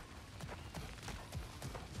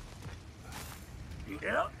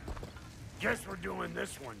 Yep. Guess we're doing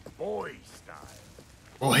this one boy style.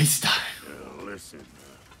 Boy style. Listen,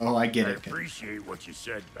 Oh, I get I it. appreciate what you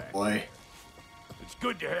said back. Boy. It's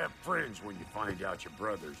good to have friends when you find out your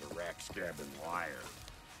brother's a rack-stabbing liar.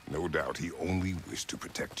 No doubt he only wished to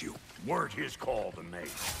protect you. Weren't his call to make.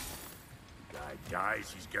 The guy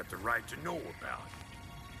dies, he's got the right to know about it.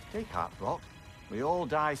 Take heart, Brock. We all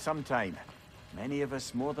die sometime. Many of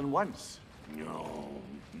us more than once. No,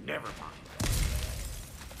 never mind.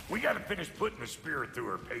 We gotta finish putting the spirit through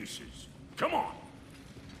her paces. Come on.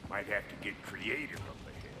 Might have to get creative up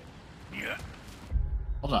ahead. Yeah.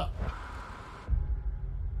 Hold up.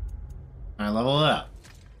 I level it up.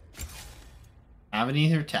 Have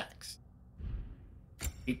any attacks?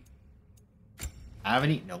 Have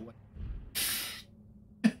any? No way.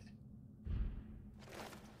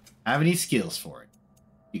 Have any skills for it?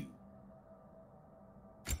 You.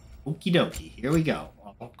 Okie dokie. Here we go.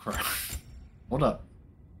 Oh crap. Hold up.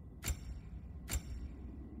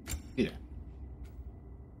 Get it.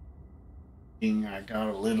 Thing I got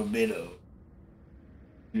a little bit of.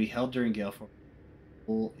 Can be held during gale force.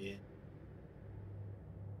 Pull in.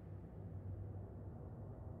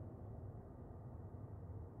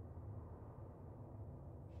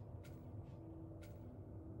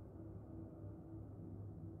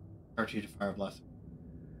 R2 to fire blast.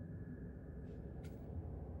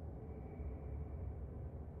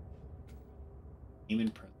 Aim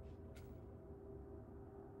and press.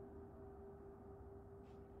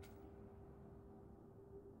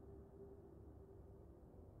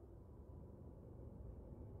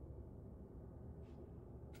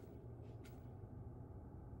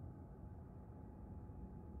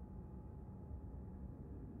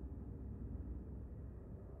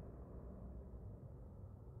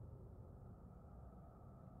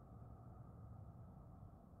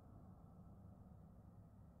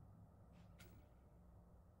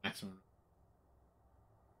 Maximum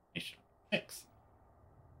 6.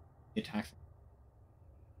 The attacks.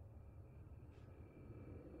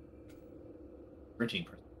 Bridging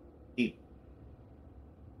person. Deep.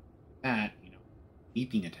 That, you know,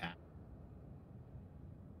 leaping attack.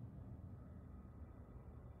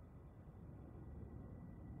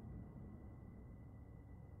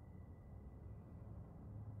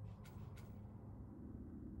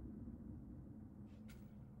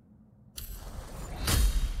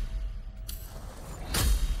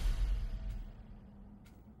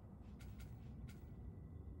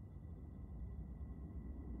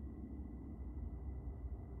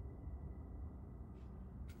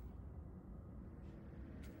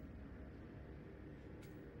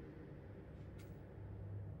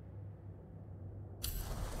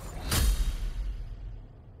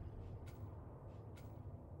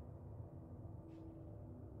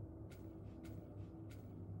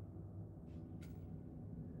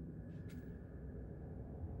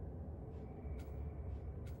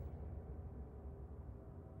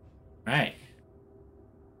 Right.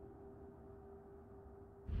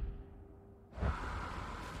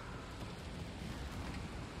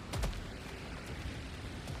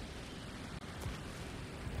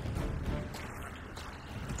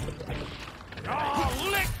 Oh,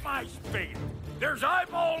 lick my spear! There's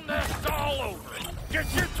eyeball nests all over it!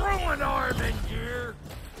 Get your throwing arm in gear!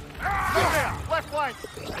 There! Left flank!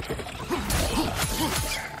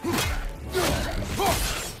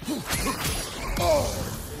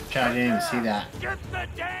 I didn't even see that. Get the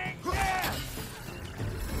dang nest!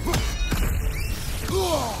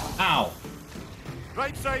 Ow!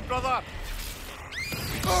 Right side, brother!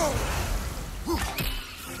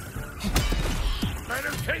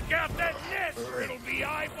 Better take out that nest or it'll be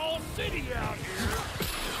eyeball city out here!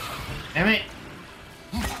 Damn it!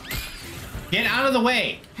 Get out of the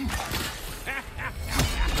way!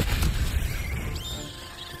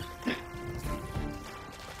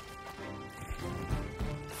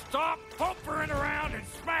 Stop pumpering around and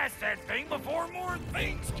smash that thing before more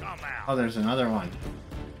things come out! Oh, there's another one.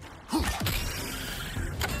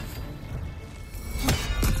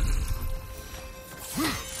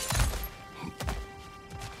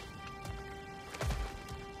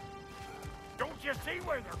 Don't you see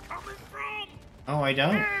where they're coming from? Oh, I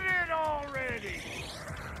don't. Hit it already!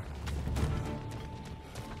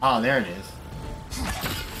 Oh, there it is.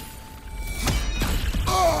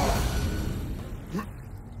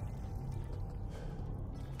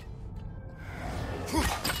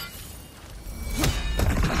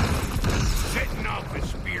 Setting off a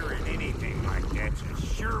spear in anything like that's a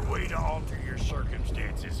sure way to alter your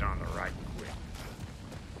circumstances on the right quick.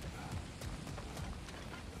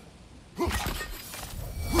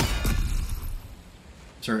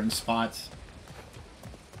 Certain spots.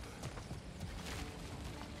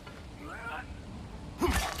 You're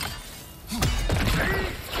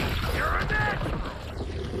a natural!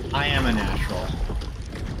 I am a natural.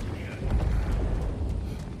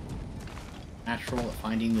 Natural at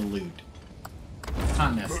finding the loot.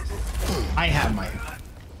 Not necessary. I have my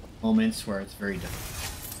moments where it's very difficult.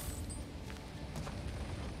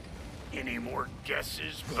 Any more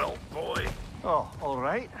guesses, belt boy? Oh, all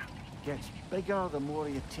right. Gets bigger the more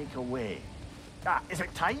you take away. Ah, is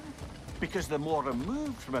it time? Because the more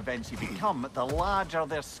removed from events you become, the larger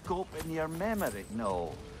their scope in your memory.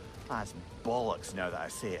 No, that's bollocks now that I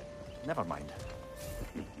say it. Never mind.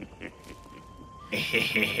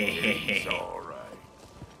 It's all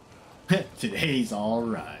right. Today's all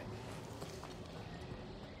right.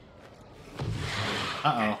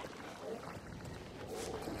 Uh-oh.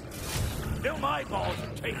 Them eyeballs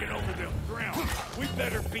are taking over them grounds. We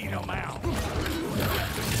better beat them out.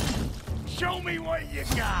 Show me what you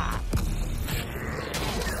got.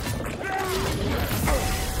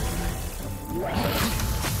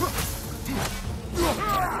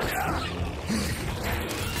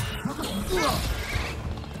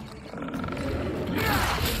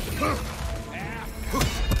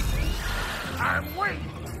 I'm waiting.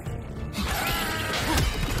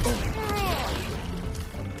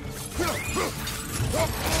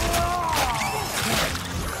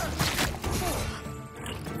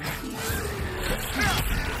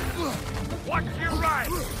 Watch your right.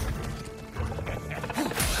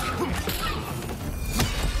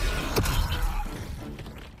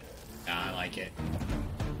 I like it.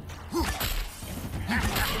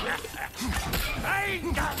 I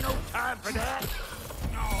ain't got no time for that.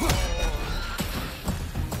 No.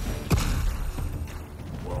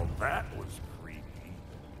 Well, that was creepy.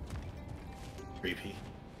 Creepy.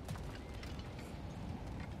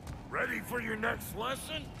 Ready for your next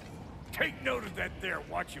lesson? Take note of that there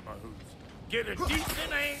whatchamahoos. Get a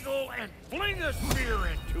decent angle and fling a spear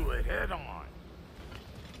into it head on.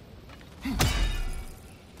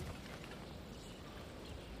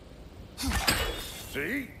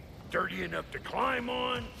 See? Dirty enough to climb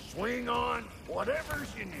on, swing on,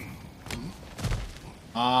 whatever's you need.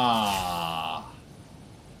 Ah.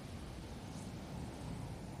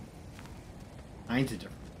 Kinds of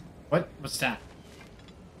different. What's that?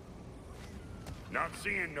 Not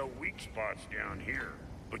seeing no weak spots down here,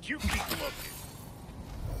 but you keep looking.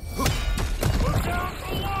 Look out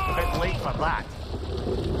below! A bit late for that.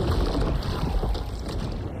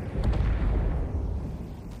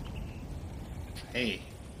 Hey.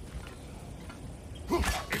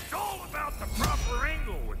 It's all about the proper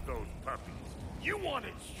angle with those puppies. You want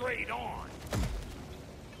it straight on.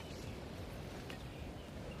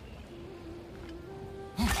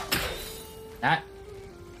 That.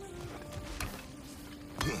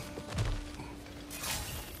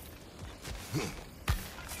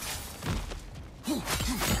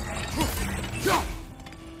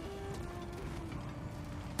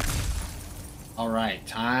 All right,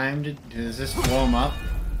 time to. Does this blow him up?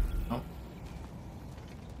 Oh.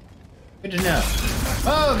 Good to know.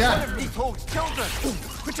 Oh god! One of these folks' children!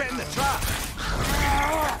 Put it in the trap!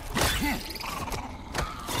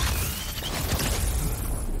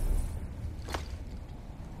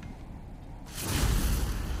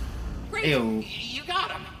 Great! Ew. You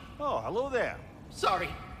got him! Oh, hello there. Sorry,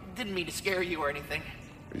 didn't mean to scare you or anything.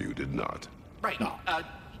 You did not. Right, No.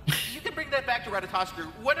 You can bring that back to Ratatoskru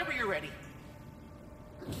whenever you're ready.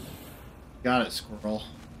 Got it, squirrel.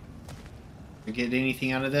 You get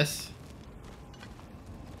anything out of this?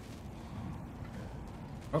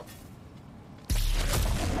 Oh.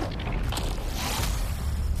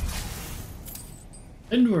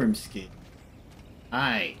 Endworm skin.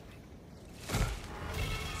 Aye.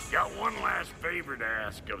 Got one last favor to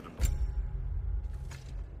ask of the...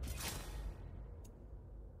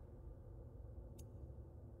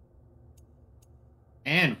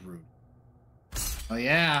 And root. Oh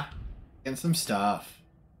yeah. Getting some stuff.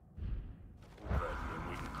 Then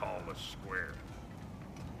we can call us square.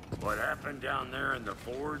 What happened down there in the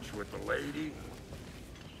forge with the lady?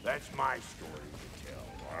 That's my story to tell,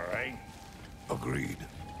 all right? Agreed.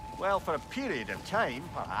 Well, for a period of time,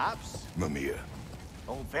 perhaps. Mamiya.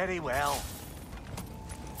 Oh, very well.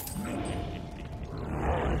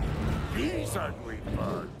 These ugly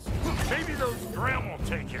bugs. Maybe those Graham will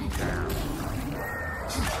take him down.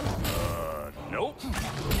 Nope.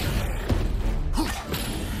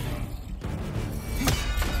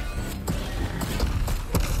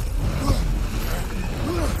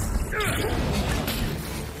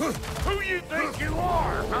 Who you think you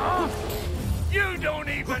are, huh? You don't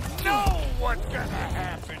even know what's gonna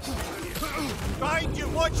happen to you. Behind you,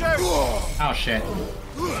 watch out! Oh shit.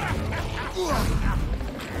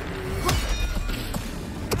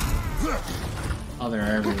 Oh,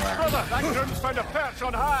 they're everywhere. Brother, that groom's found a perch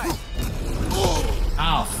on high!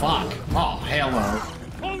 Oh fuck. Oh, hello.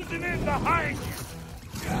 Closing in behind you.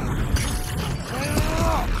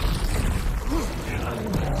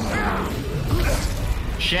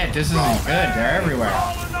 Shit, this isn't good. They're everywhere.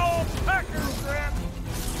 All in all, peckers, Graham.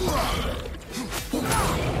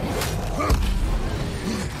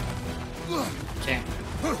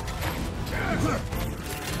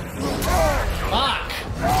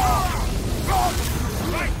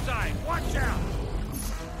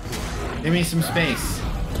 Give me some space.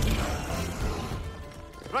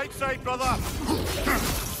 Right side, brother.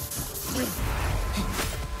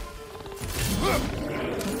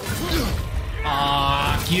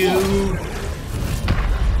 Ah, you.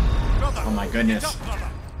 Oh my goodness.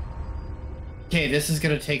 Okay, this is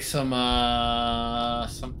gonna take some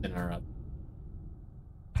something or other.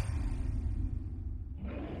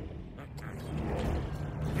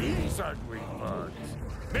 These ugly bugs.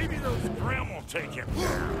 Maybe those Grim will take him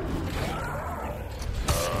down.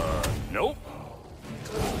 Nope.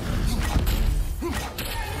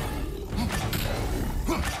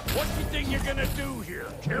 What do you think you're gonna do here?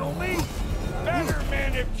 Kill me? Better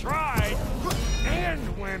men have tried.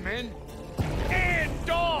 And women. And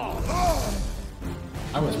dogs.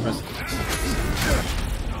 I was pressing.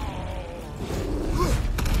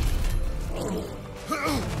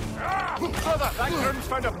 Brother, that Grim's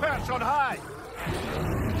found a perch on high.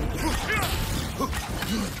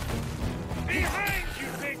 Behind you,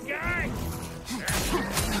 big guy!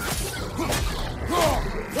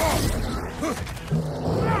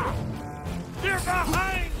 They're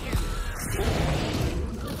behind you!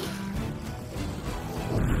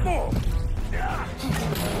 Oh.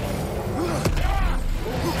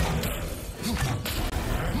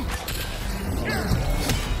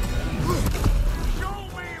 Show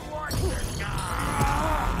me what you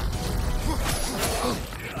got!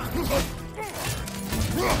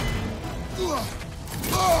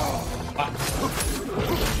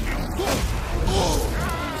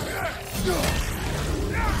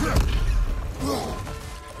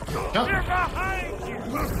 They're behind you!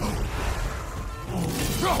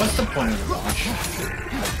 What's the point of the launch?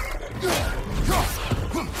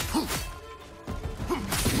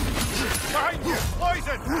 Behind you!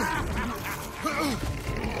 Poison!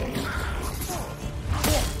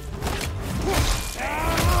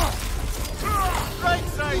 Right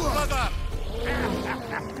side, brother!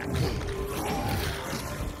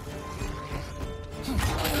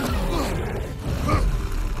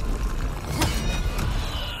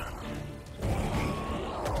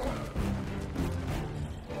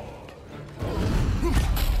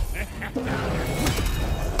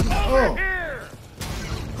 Oh. Here!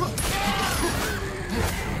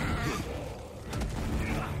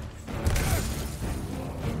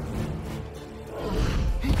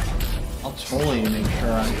 I'll totally make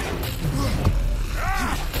sure I.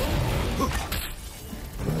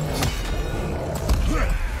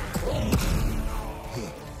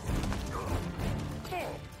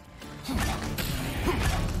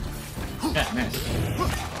 Yeah, nice.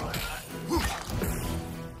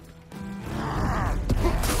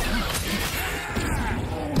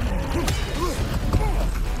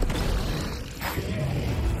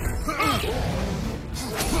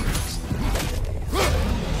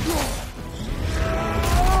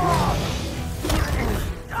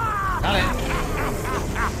 Got it.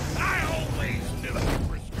 I always knew you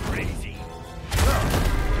was crazy.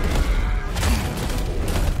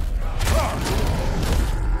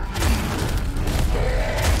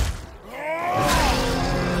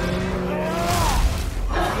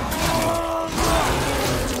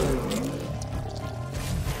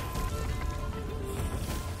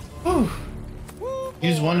 Whew. You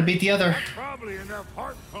just want to beat the other. Probably enough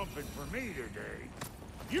heart pumping for me today.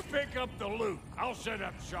 You pick up the loot. I'll set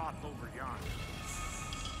up shop over yonder.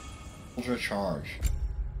 Ultra charge.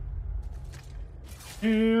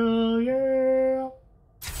 Hell yeah.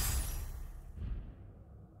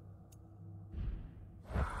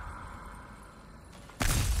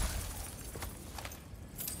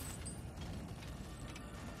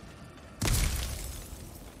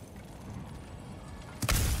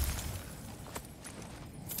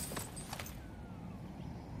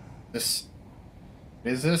 This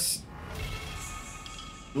is this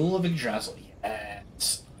Duel of Yggdrasil.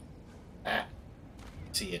 Yes. Ah,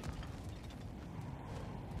 see it.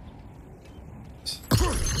 I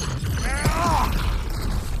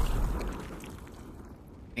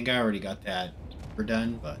think I already got that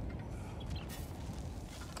done, but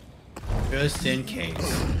just in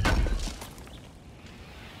case.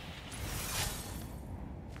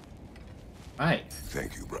 Right.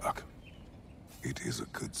 Thank you, Brock. It is a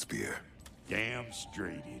good spear. Damn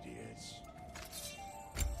straight it is.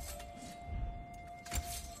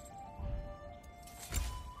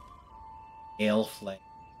 Ale flame.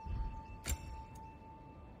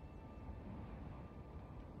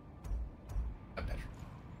 I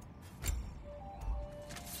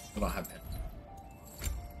don't have petrified.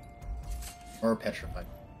 Or petrified.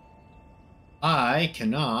 I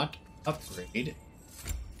cannot upgrade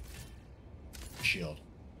shield.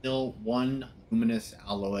 Still one luminous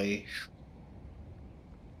alloy.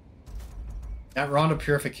 That rod of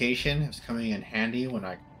purification is coming in handy when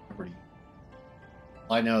I remember to use it.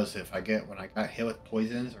 All I know is if I when I got hit with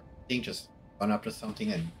poisons or anything, just run up to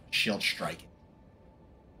something and shield strike it.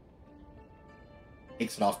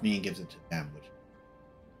 Takes it off me and gives it to them, which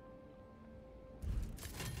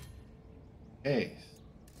okay.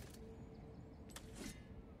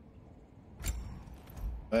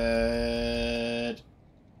 What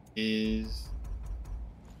is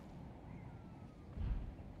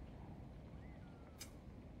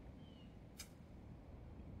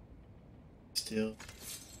still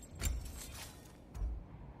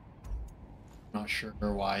not sure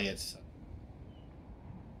why it's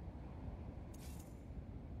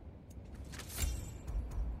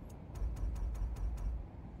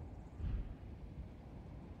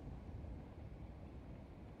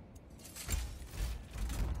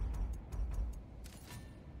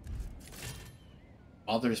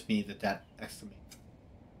bothers me that exclamation.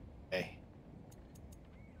 Okay.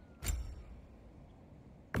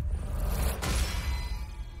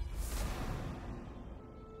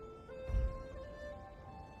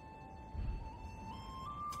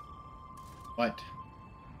 What?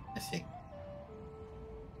 Missing.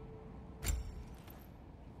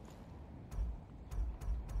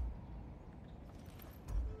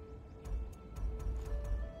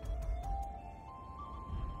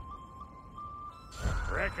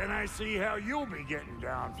 Reckon I see how you'll be getting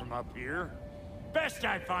down from up here. Best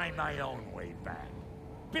I find my own way back.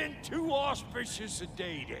 Been too auspicious a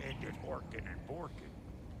day to end it horkin' and borkin'.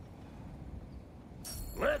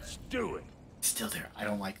 Let's do it. It's still there. I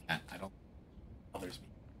don't like that. I don't. It bothers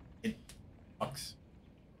me. It fucks.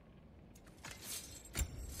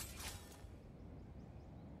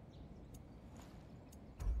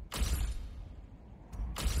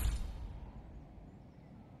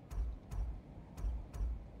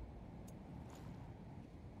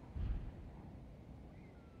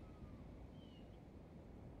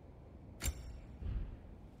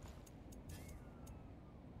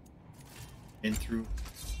 Been through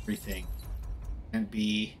everything. Can't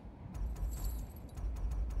be.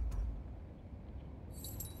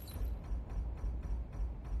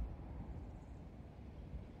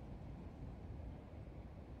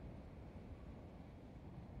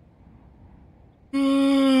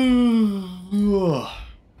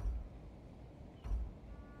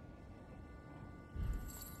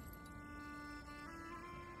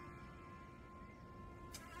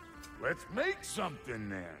 Let's make something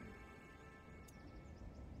then.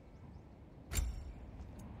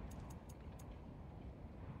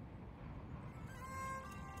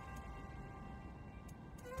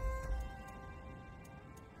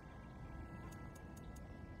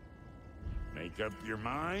 Make up your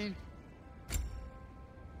mind?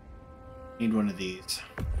 Need one of these.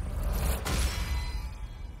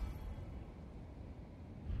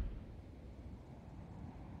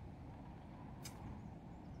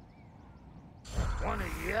 Want it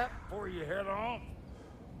yet before you head off?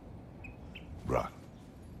 Brock,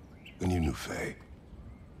 when you knew Faye,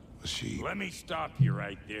 was she... Let me stop you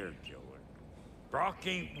right there, killer. Brock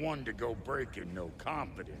ain't one to go breaking no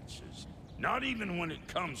confidences. Not even when it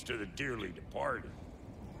comes to the dearly departed.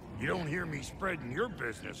 You don't hear me spreading your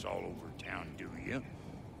business all over town, do you?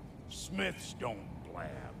 Smiths don't blab.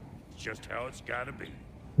 It's just how it's gotta be.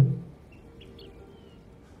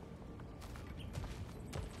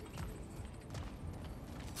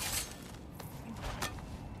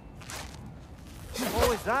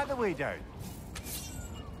 Oh, is that the way down?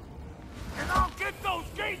 And I'll get those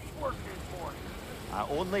gates working for you! I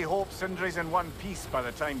only hope Sindri's in one piece by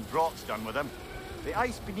the time Brock's done with him. The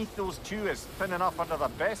ice beneath those two is thin enough under the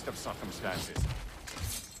best of circumstances.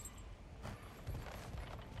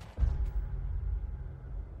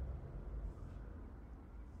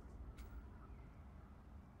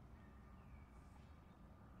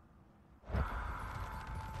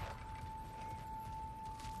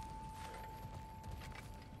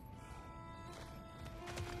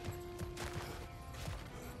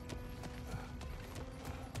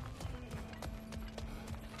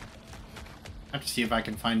 I have to see if I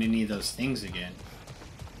can find any of those things again.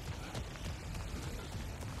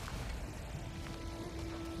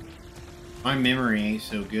 My memory ain't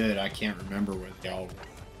so good, I can't remember where they all were.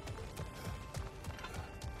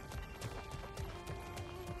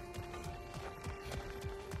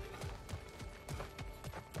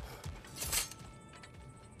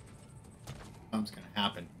 Something's gonna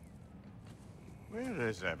happen. Where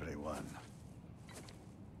is everyone?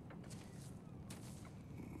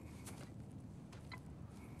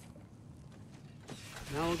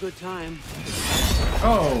 Now a good time.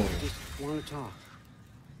 Oh! Just want to talk.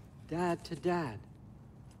 Dad to dad.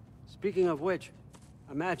 speaking of which,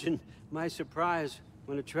 imagine my surprise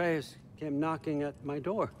when Atreus came knocking at my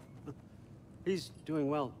door. He's doing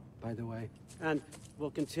well, by the way, and will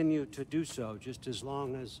continue to do so just as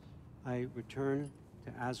long as I return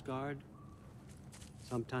to Asgard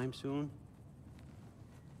sometime soon.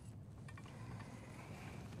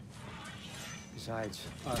 Besides,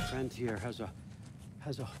 our friend here has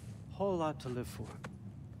a whole lot to live for.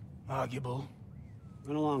 Arguable.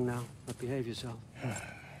 Run along now, but behave yourself.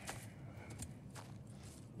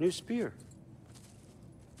 New spear.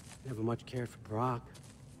 Never much cared for Brock.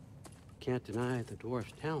 Can't deny the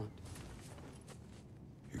dwarf's talent.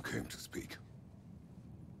 You came to speak.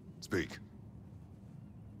 Speak.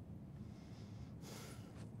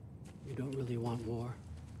 You don't really want war,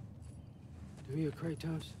 do you,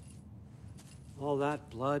 Kratos? All that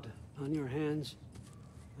blood on your hands,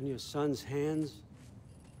 on your son's hands.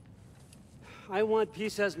 I want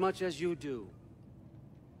peace as much as you do.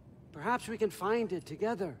 Perhaps we can find it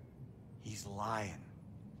together. He's lying.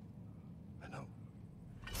 I know.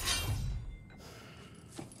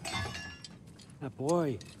 That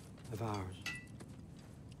boy of ours.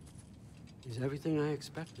 He's everything I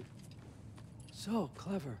expected. So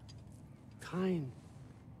clever, kind.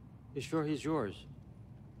 You sure he's yours?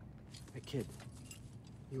 A kid.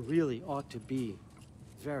 You really ought to be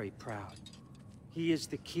very proud. He is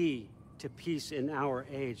the key to peace in our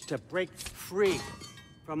age, to break free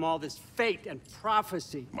from all this fate and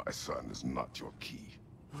prophecy. My son is not your key.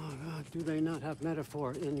 Oh, God, do they not have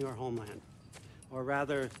metaphor in your homeland? Or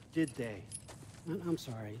rather, did they? I'm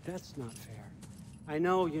sorry, that's not fair. I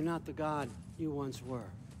know you're not the god you once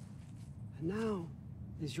were. And now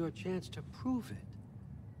is your chance to prove it.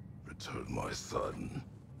 Return my son,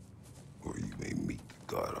 or you may meet the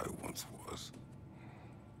god I once was.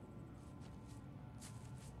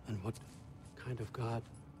 And what kind of god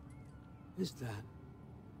is that,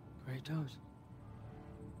 Kratos?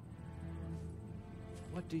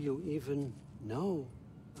 What do you even know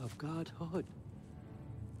of godhood?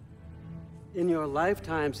 In your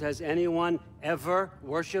lifetimes, has anyone ever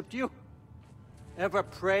worshipped you? Ever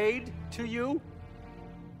prayed to you?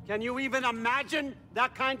 Can you even imagine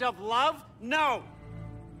that kind of love? No!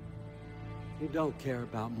 You don't care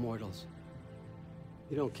about mortals.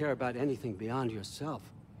 You don't care about anything beyond yourself.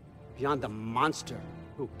 Beyond the monster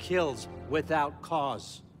who kills without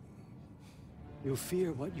cause. You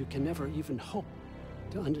fear what you can never even hope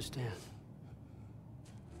to understand.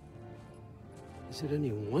 Is it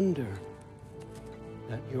any wonder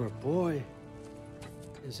that your boy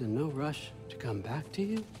is in no rush to come back to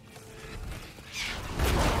you?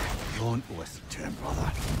 Don't listen to him,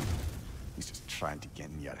 brother. He's just trying to get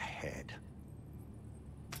in your head.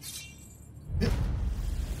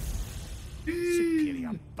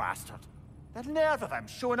 Superior bastard. The nerve of him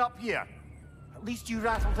showing up here. At least you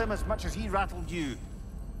rattled him as much as he rattled you.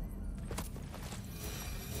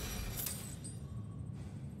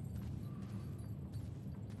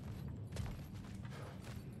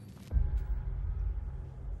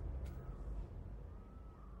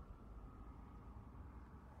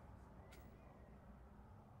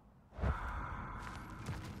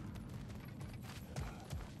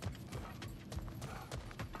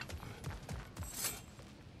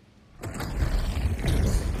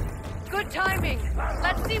 Good timing.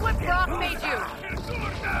 Let's see what Brock made you.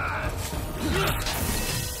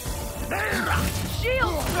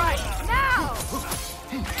 Shield strike now.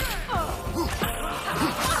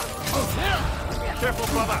 Careful,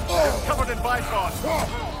 brother. It's covered in bifrost.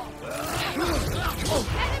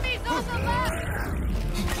 Enemies on the left!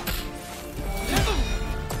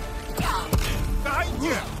 Behind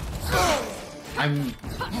you! I'm...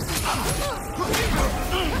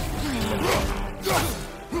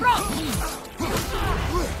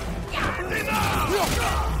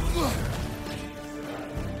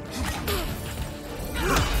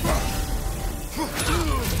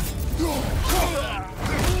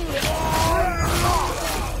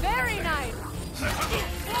 Very nice.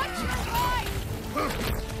 Watch your right!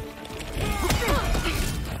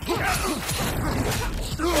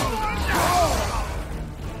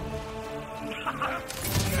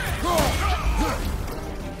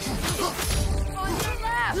 On your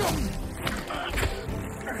left!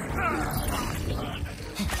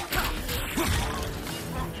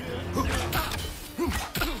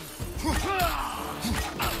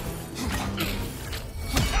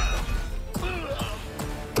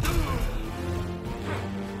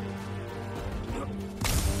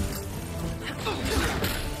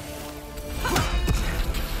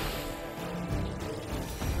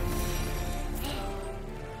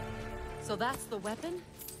 So that's the weapon?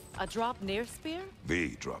 A drop near spear?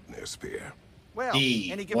 The Dropnir spear. Well,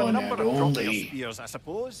 The any given one number and of drop your only. spears, I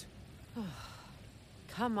suppose.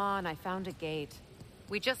 Come on, I found a gate.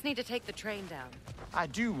 We just need to take the train down. I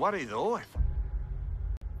do worry, though.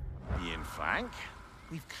 Being frank,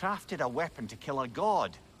 we've crafted a weapon to kill a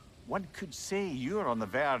god. One could say you're on the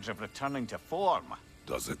verge of returning to form.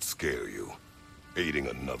 Does it scare you? Aiding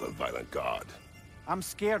another violent god? I'm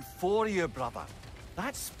scared for you, brother.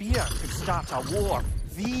 That spear could start a war.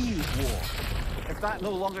 The war. If that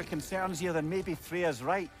no longer concerns you, then maybe Freya's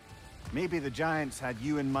right. Maybe the Giants had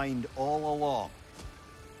you in mind all along.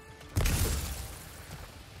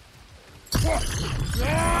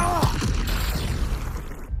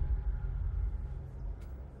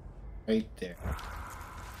 Right there.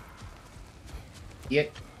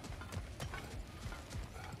 Yep.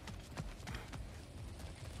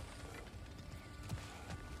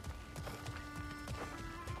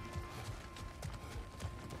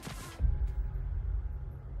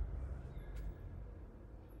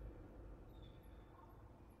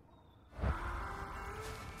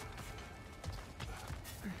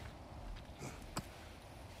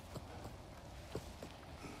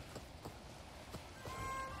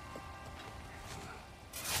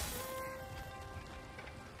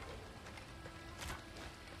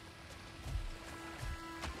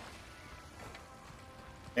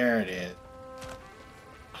 There it is.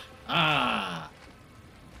 Ah.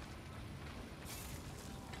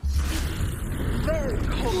 Very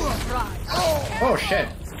cold fries. Oh shit.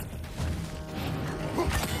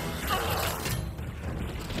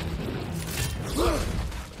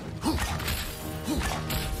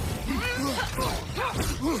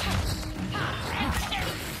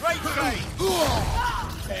 Right side!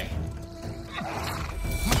 Okay.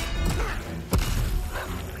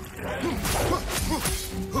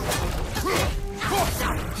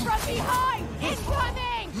 From behind!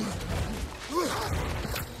 Incoming!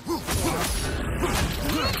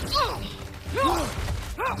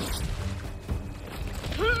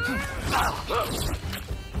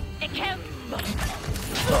 It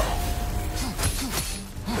counts!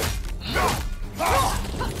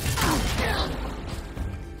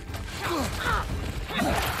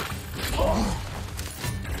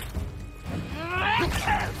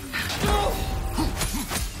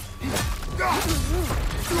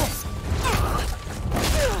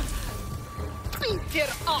 Beat it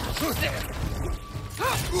off!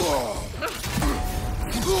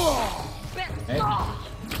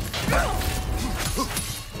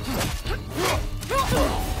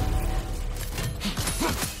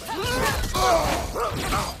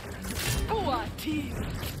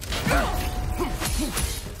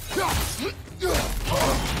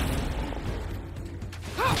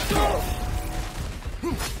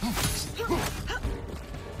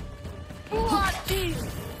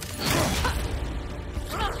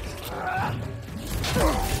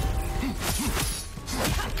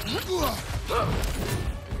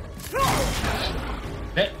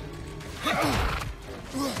 Hit.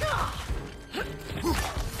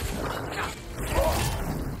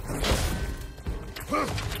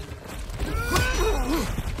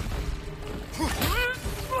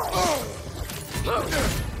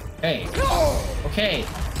 Hey. Okay,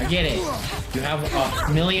 I get it. You have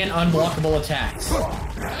a million unblockable attacks.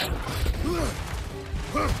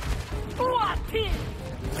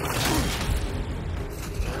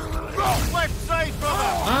 Left side,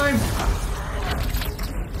 brother!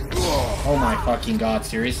 Oh my fucking god,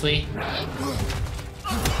 seriously?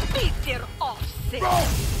 Beat it off,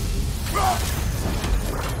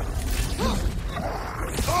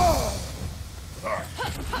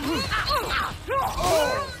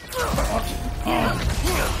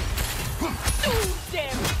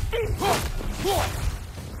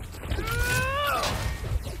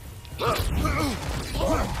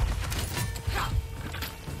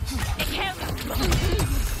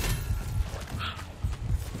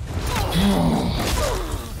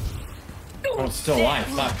 Oh, it's still alive,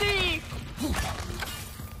 fuck.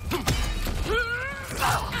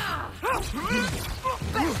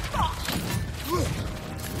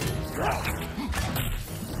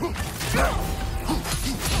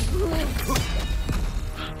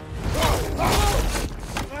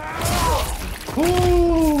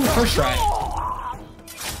 Ooh, first try.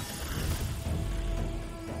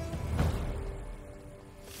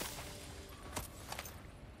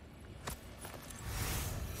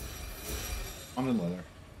 I'm in leather.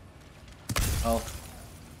 Oh.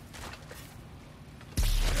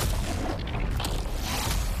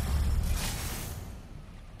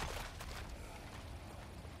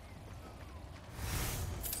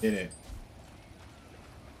 Did it.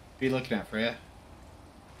 What are you looking at, Freya?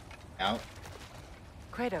 Out.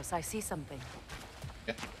 Kratos, I see something.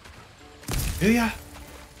 Yeah. Do ya?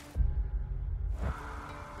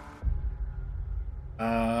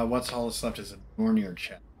 What's all that's left is a Mjolnir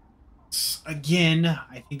chest. Again,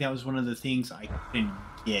 I think that was one of the things I couldn't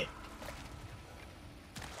get.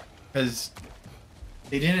 Because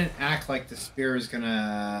they didn't act like the spear is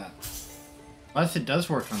gonna... Unless it does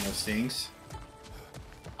work on those things.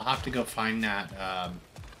 I'll have to go find that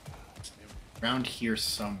around here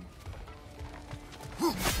somewhere.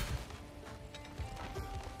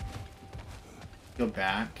 Go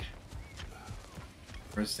back.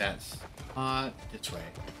 Where's that spot? This way.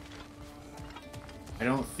 I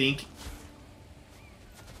don't think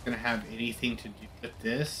it's gonna have anything to do with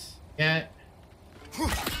this yet.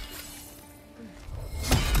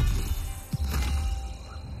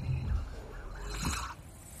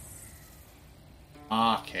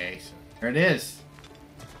 Okay, so there it is.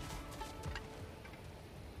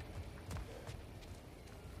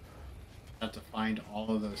 Have to find all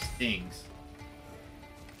of those things.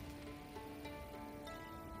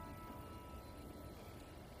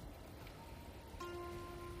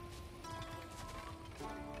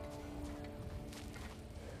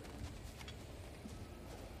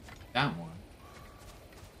 That one.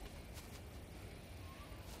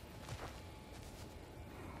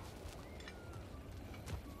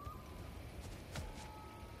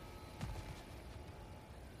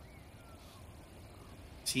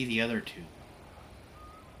 See the other two.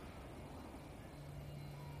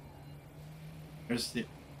 There's the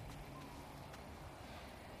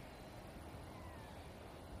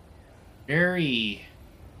very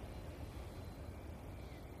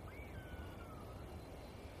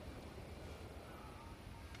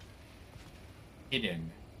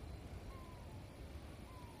hidden.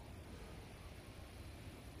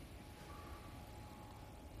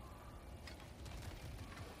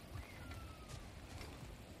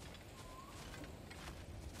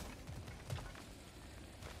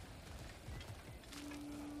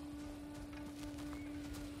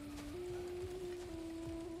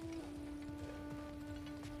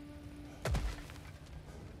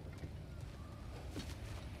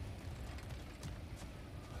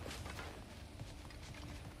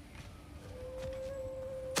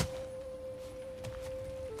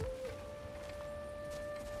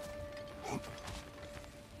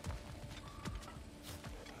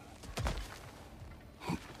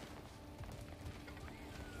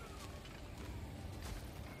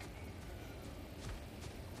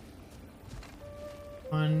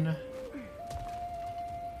 One.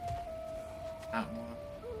 That one.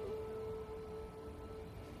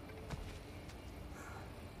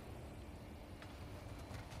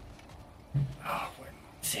 Oh, where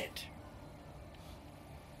is it?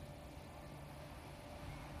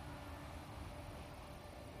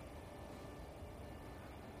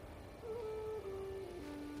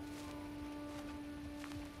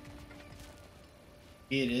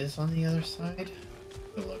 It is on the other side.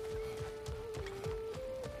 Good look.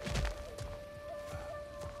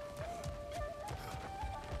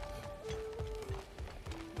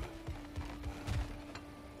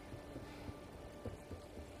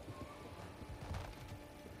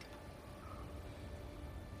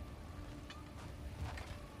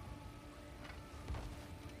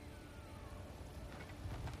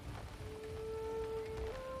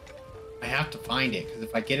 I have to find it, because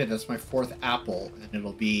if I get it, that's my 4th apple, and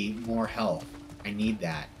it'll be more health. I need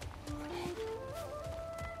that.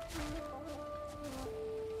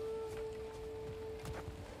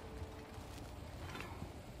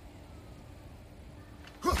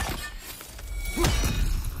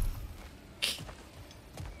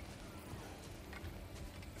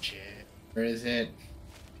 Shit. Where is it?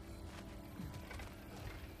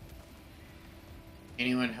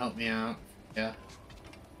 Anyone help me out? Yeah.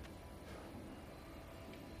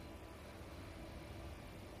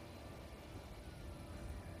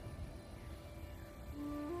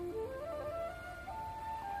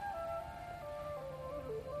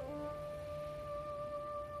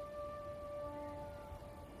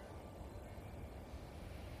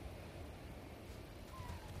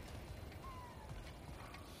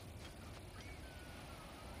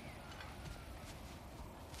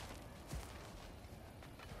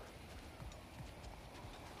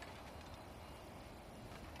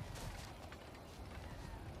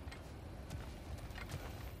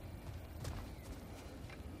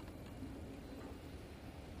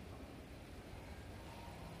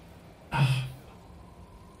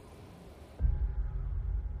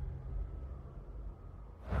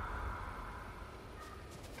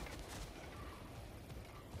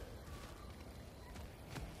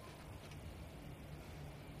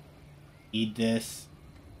 Need this.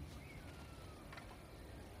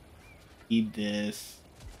 need this.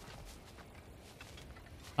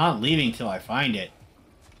 I'm not leaving till I find it.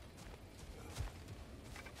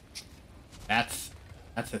 That's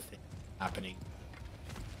a thing happening.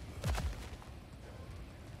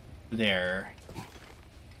 There.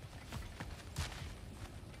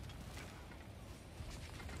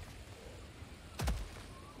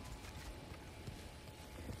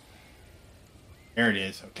 There it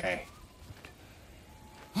is, okay.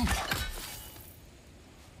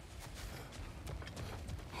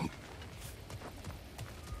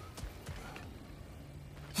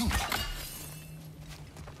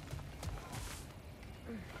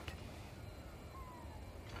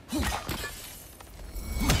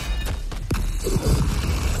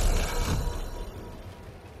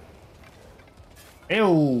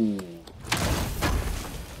 Ew.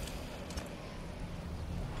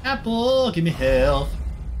 Apple, give me health.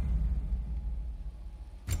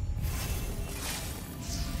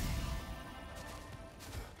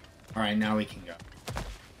 Alright, now we can go.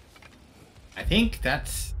 I think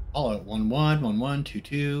that's all at 1 1 1 1 2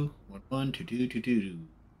 2 1 1 2 2 2 2.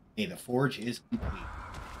 Okay, the forge is complete.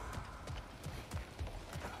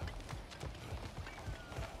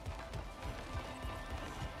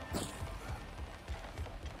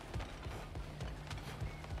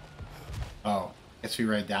 Oh, guess we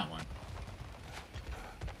read that one.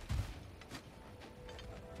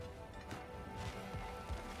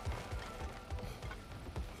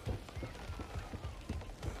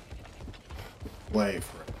 Wait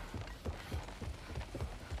for it.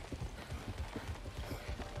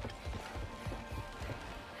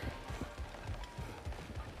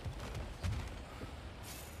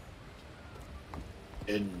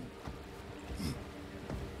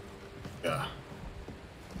 Yeah.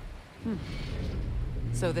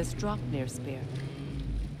 So this Draupnir spear,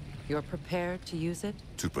 you're prepared to use it?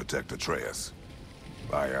 To protect Atreus.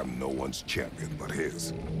 I am no one's champion but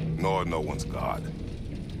his, nor no one's god.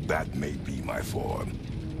 That may be my form.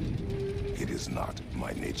 It is not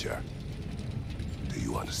my nature. Do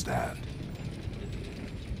you understand?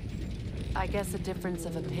 I guess a difference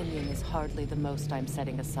of opinion is hardly the most I'm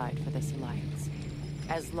setting aside for this alliance.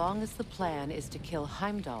 As long as the plan is to kill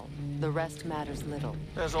Heimdall, the rest matters little.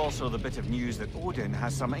 There's also the bit of news that Odin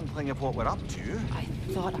has some inkling of what we're up to. I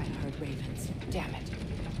thought I heard ravens. Damn it.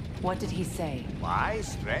 What did he say?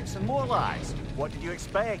 Lies, threats, and more lies. What did you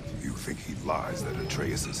expect? You think he lies that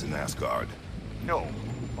Atreus is in Asgard? No.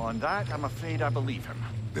 On that, I'm afraid I believe him.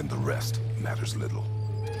 Then the rest matters little.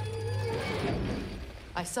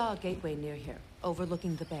 I saw a gateway near here,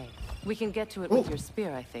 overlooking the bay. We can get to it with your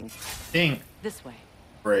spear, I think. Ding. This way.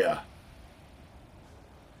 Freya.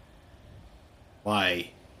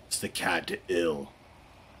 Why is the cat ill?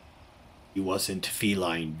 He wasn't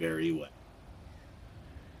feline very well.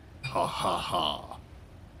 Ha ha ha.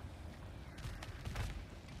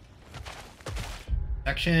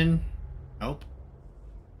 Section. Nope.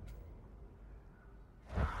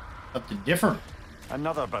 Something different.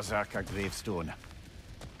 Another Berserker gravestone.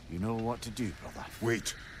 You know what to do, brother.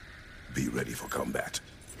 Wait. Be ready for combat.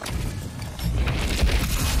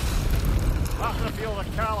 After the field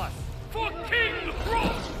of Callus. For King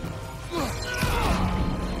Roth!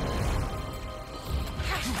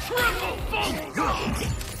 Triple funk!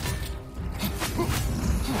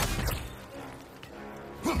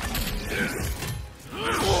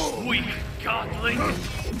 Weak godling!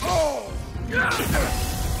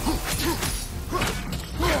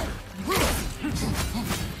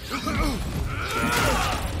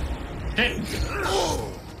 Hey!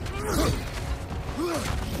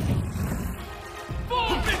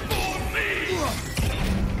 Fall before me!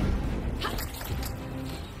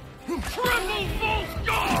 Triple false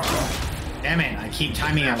guard! Damn it, I keep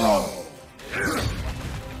timing it wrong.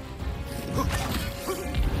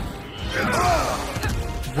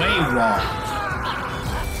 Way wrong.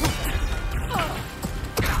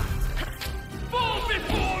 Fall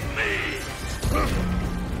before me!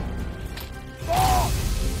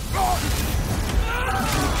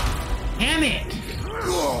 Damn it!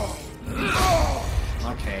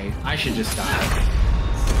 Okay, I should just die.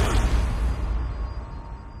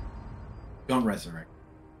 Don't resurrect.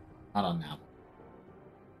 Not on that one.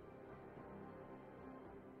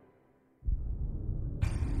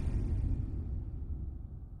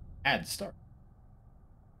 Add start.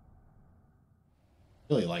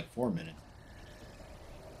 Really like 4 minutes.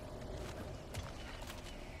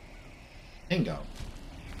 Bingo.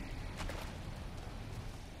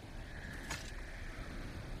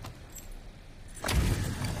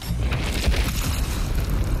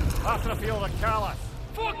 After the field of Callus.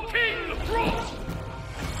 For King Roth!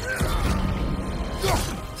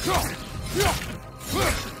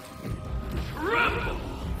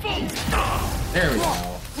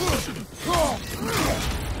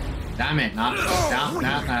 Damn it! Not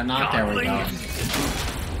there we go.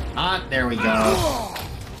 Not there we go.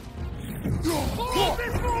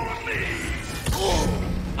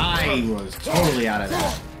 I was totally out of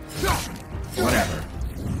that. Whatever.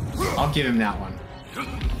 I'll give him that one.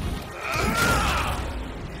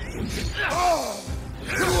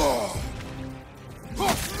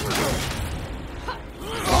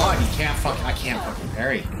 Oh, he can't fuck. I can't fucking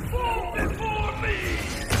parry.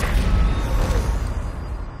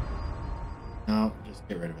 No, just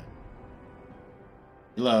get rid of it.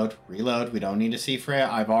 Reload. Reload. We don't need to see Freya.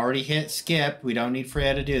 I've already hit skip. We don't need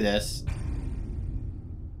Freya to do this.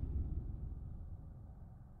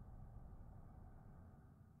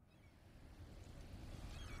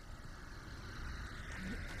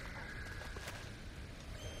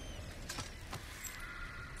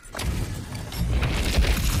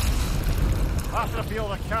 After feel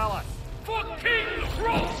the callus. For King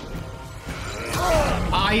Throne!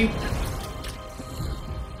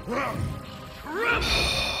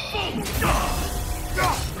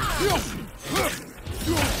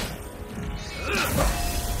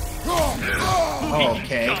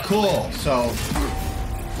 Okay, cool. So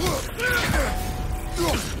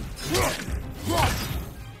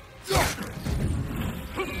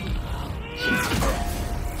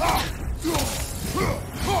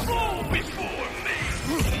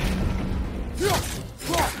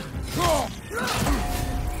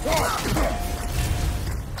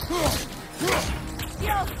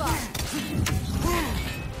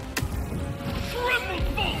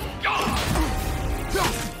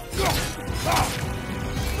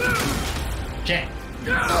shit.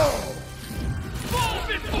 Fall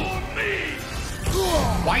before me!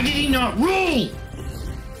 Why did he not rule?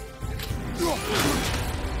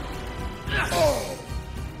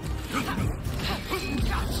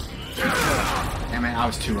 Damn it, I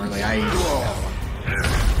was too early. I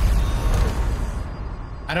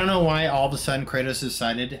don't know why all of a sudden Kratos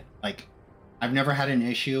decided, like, I've never had an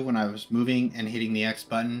issue when I was moving and hitting the X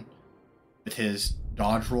button with his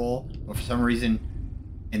dodge roll, but for some reason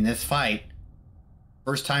in this fight,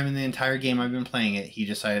 first time in the entire game I've been playing it, he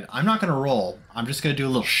decided, I'm not going to roll. I'm just going to do a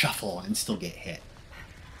little shuffle and still get hit.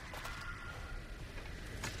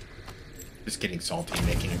 Just getting salty and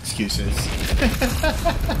making excuses.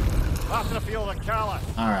 After feel the callus.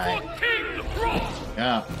 Alright.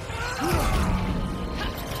 Yeah.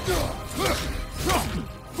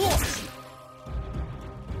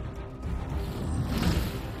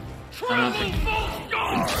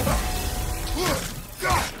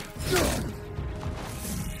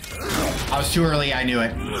 I was too early, I knew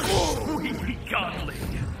it. We godly.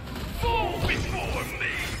 Fall before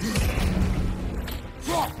me.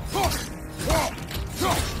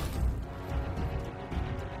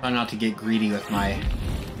 Try not to get greedy with my...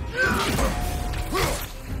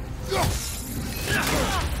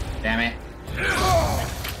 Damn it.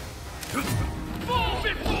 Fall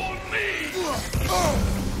before me.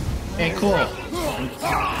 Hey, cool.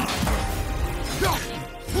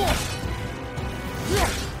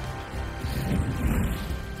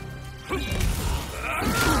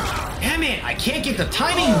 Damn it! I can't get the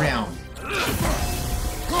timing round.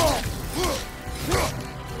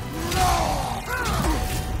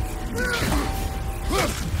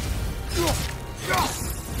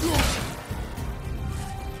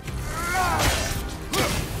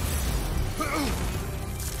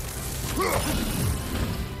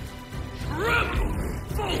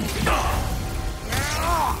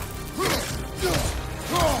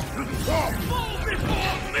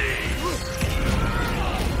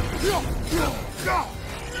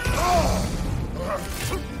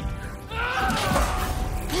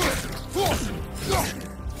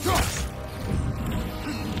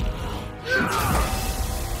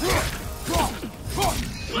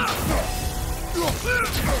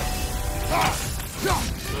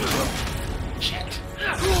 Shit.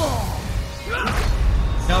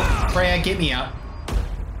 Nope, Freya, get me up.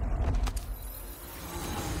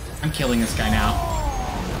 I'm killing this guy now.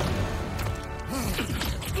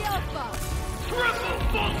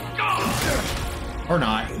 Or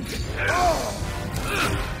not.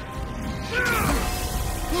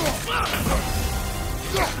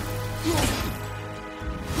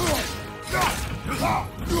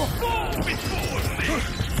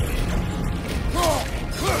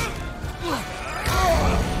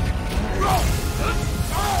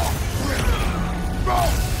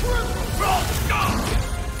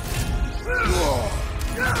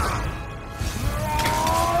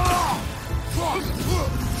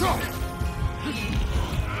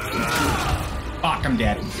 Fuck, I'm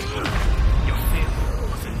dead.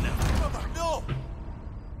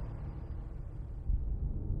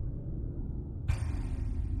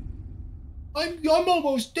 I'm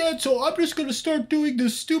almost dead, so I'm just gonna start doing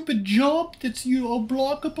this stupid jump that's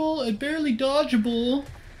unblockable and barely dodgeable.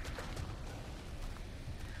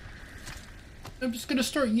 I'm just gonna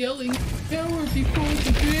start yelling, power before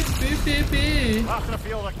the After the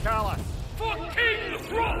field of Callus. For King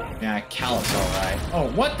Throne! Yeah, Callus, alright. Oh,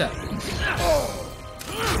 what the?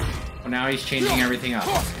 Oh, now he's changing everything up,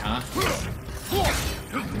 huh?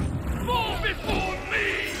 Fall before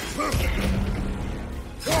me!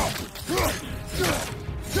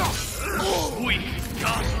 Sweet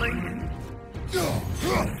godling!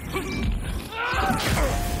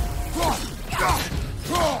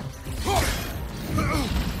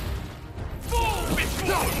 Fall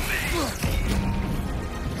before me!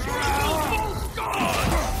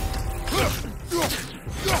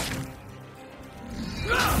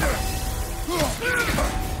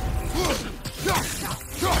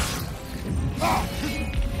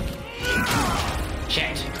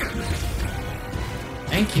 Shit.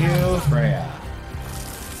 Thank you, Freya.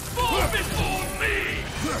 Fall before me!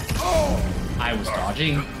 I was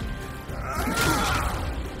dodging.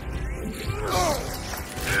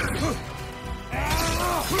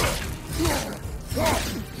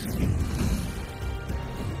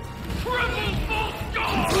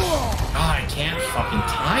 God, I can't fucking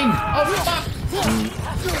time. Oh, fuck!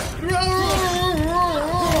 No.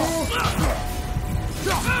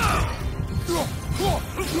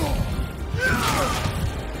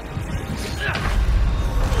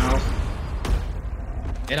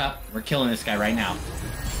 Get up. We're killing this guy right now.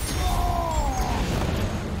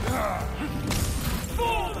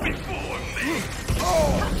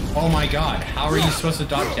 Oh my god, how are you supposed to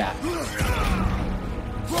dodge that?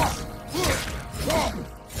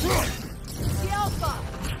 The Alpha!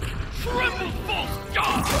 Triple false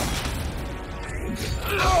god!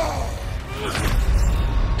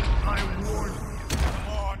 I warn you. Come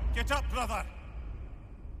on, get up, brother!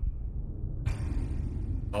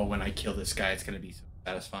 Oh, when I kill this guy, it's gonna be so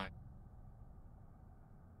satisfying.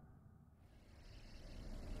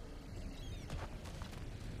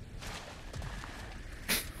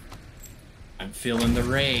 I'm feeling the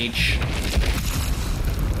rage.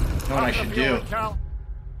 You know what I should do?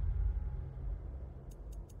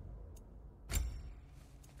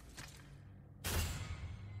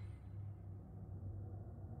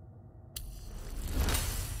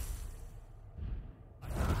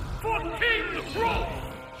 For King Throne!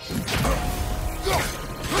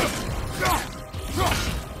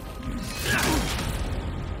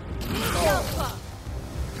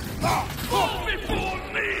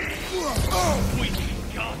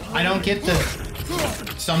 I don't get the...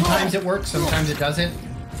 Sometimes it works, sometimes it doesn't.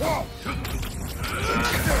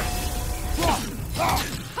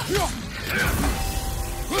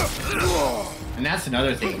 And that's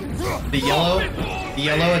another thing. The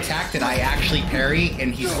yellow attack that I actually parry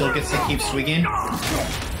and he still gets to keep swinging.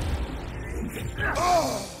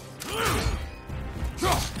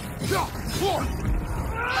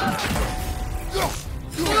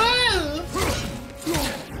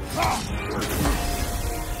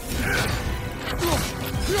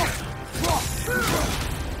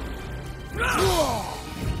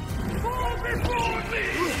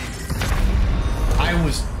 I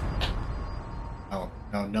was...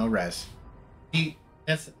 Oh, no res.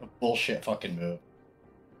 That's a bullshit fucking move.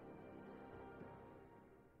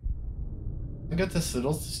 I got this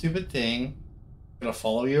little stupid thing. I'm gonna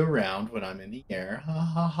follow you around when I'm in the air. Ha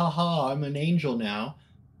ha ha ha, I'm an angel now.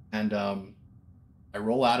 And I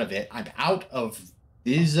roll out of it. I'm out of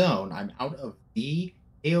the zone. I'm out of the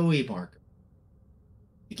AoE marker.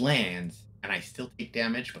 It lands, and I still take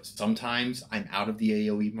damage, but sometimes I'm out of the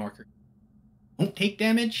AoE marker. Don't take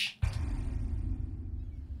damage.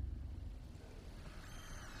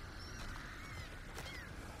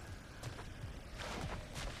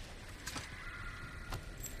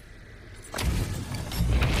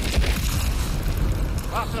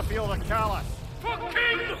 After the field of Callus. For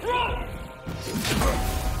King Throne!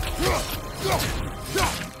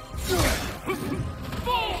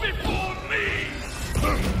 Fall before me!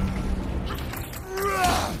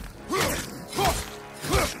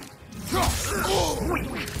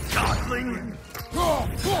 Godling!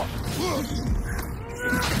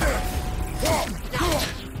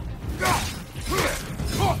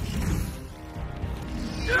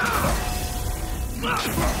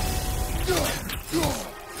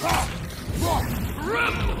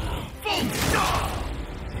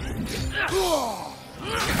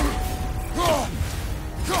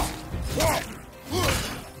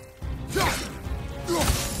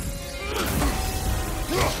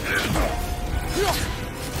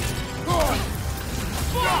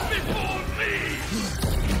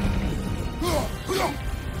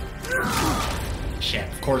 shit.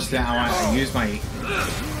 Of course now I use my...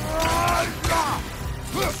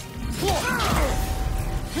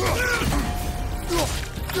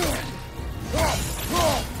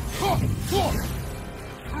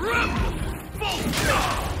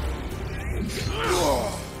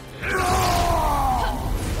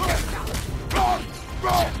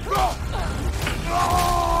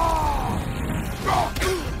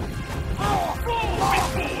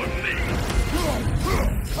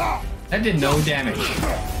 That did no damage.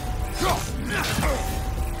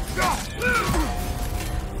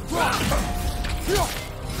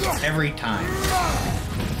 Every time.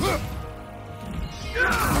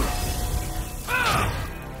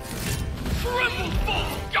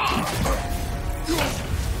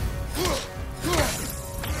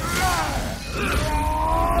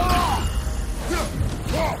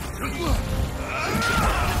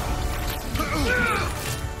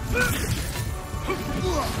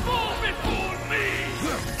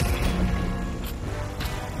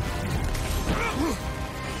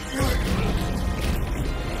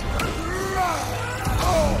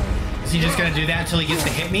 Is he just gonna do that until he gets to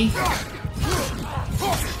hit me? Fuck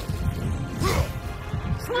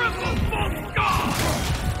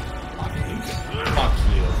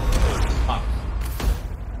you. Fuck.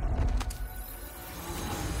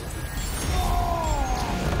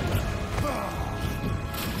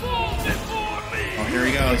 Oh, here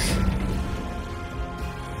he goes.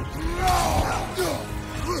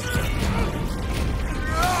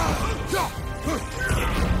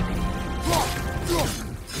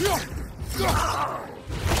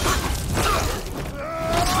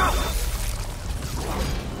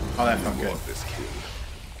 Oh, that felt good.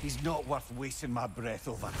 He's not worth wasting my breath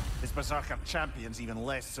over. His Berserker champions even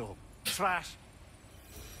less so. Trash.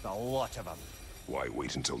 A lot of them. Why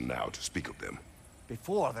wait until now to speak of them?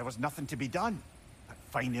 Before, there was nothing to be done. But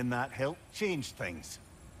finding that help changed things.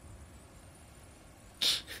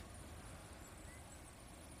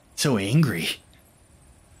 So angry.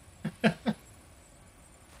 I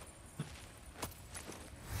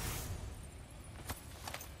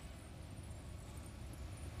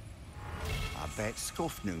bet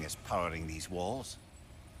Skofnung is powering these walls.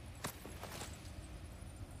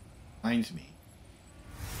 Reminds me.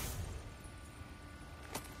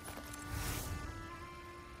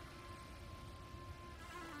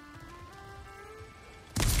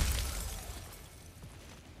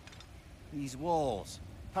 These walls,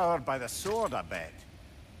 powered by the sword, I bet.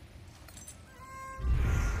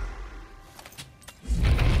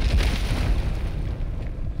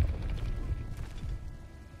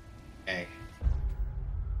 Okay.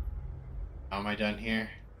 How am I done here?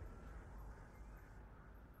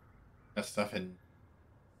 Got stuff in.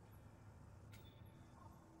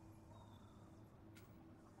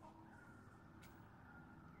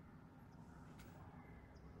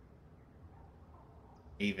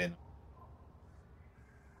 Even.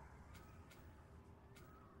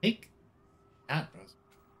 Take that, bros.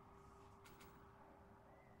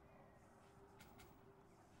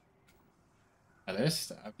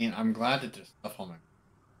 There's, I mean, I'm glad that there's stuff on my.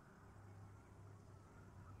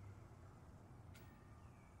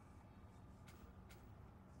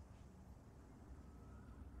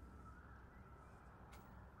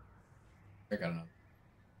 I got another.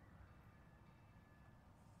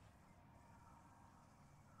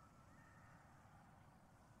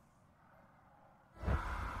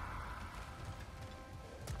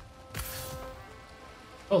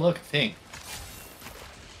 Oh, look, a thing.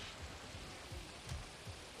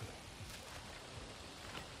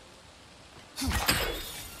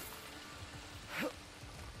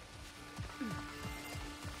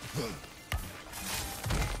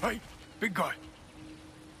 Hey, big guy.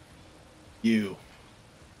 You.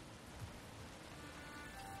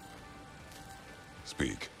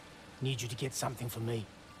 Speak. Need you to get something for me.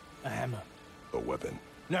 A hammer. A weapon.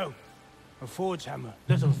 No. A forge hammer.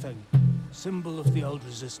 Little thing. Symbol of the old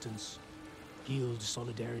resistance. Guild,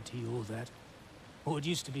 solidarity, all that. Or it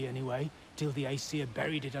used to be anyway, till the Aesir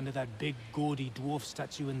buried it under that big, gaudy dwarf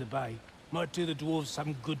statue in the bay. Might do the dwarves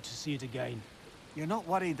some good to see it again. You're not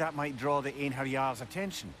worried that might draw the Einherjar's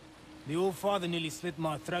attention? The old father nearly slit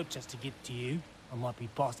my throat just to get to you. I might be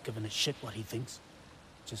past giving a shit what he thinks.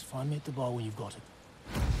 Just find me at the bar when you've got it.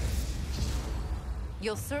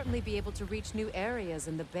 You'll certainly be able to reach new areas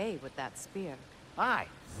in the bay with that spear. Aye.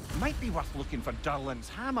 Might be worth looking for Durlin's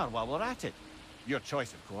hammer while we're at it. Your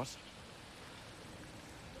choice, of course.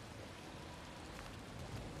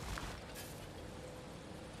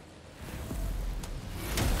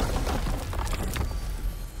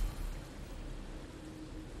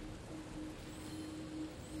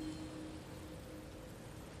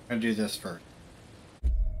 I'm gonna do this first.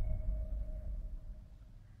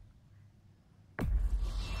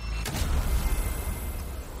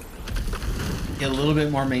 get a little bit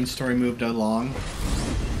more main story moved along.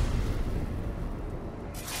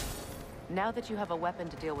 Now that you have a weapon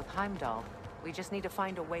to deal with Heimdall, we just need to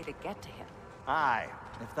find a way to get to him. Aye,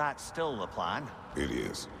 if that's still the plan. It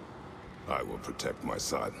is. I will protect my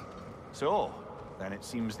son. So, then it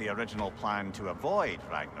seems the original plan to avoid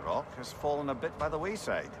Ragnarok has fallen a bit by the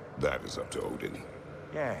wayside. That is up to Odin.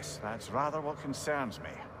 Yes, that's rather what concerns me.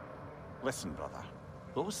 Listen, brother.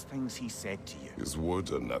 Those things he said to you. His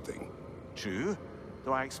words are nothing. True,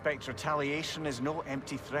 though I expect retaliation is no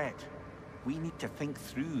empty threat. We need to think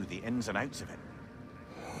through the ins and outs of it.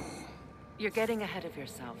 You're getting ahead of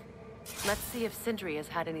yourself. Let's see if Sindri has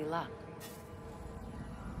had any luck.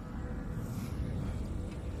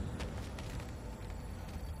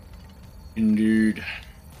 Indeed.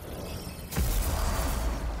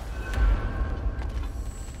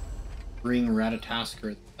 Bring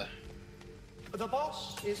Ratatoskr. The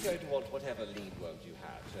boss is going to want whatever lead world you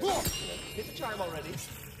have. So, hit the chime already.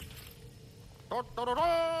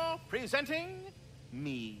 Presenting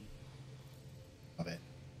me. Love it.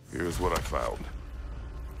 Here's what I found.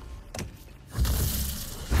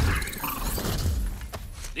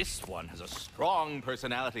 This one has a strong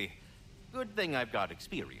personality. Good thing I've got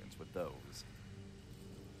experience with those.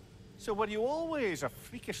 So were you always a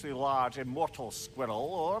freakishly large immortal squirrel,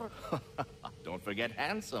 or? Don't forget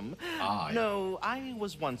handsome. Ah, yeah. No, I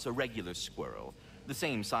was once a regular squirrel. The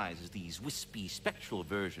same size as these wispy, spectral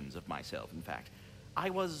versions of myself, in fact. I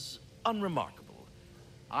was unremarkable.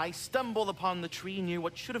 I stumbled upon the tree near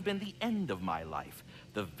what should have been the end of my life,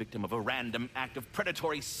 the victim of a random act of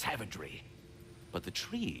predatory savagery. But the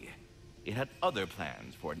tree, it had other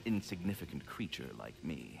plans for an insignificant creature like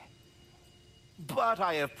me. But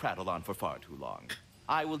I have prattled on for far too long.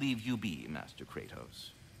 I will leave you be, Master Kratos.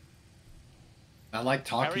 I like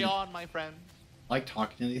talking. Carry on, my friend. I like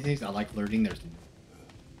talking to these things. I like learning their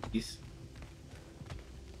piece.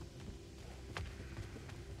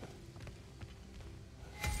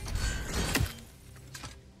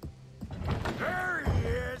 There he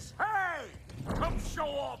is! Hey! Come show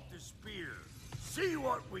off the spear. See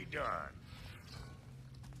what we done.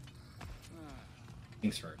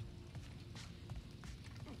 Things first.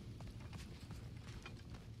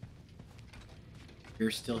 You're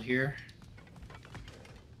still here?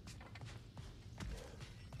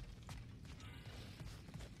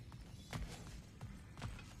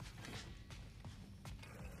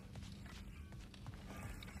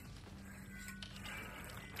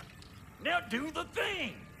 Now do the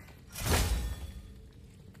thing!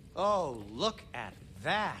 Oh, look at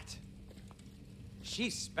that.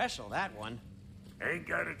 She's special, that one. Ain't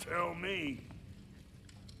gotta tell me.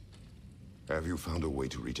 Have you found a way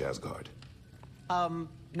to reach Asgard?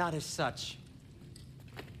 Not as such.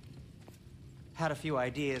 Had a few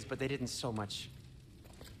ideas, but they didn't so much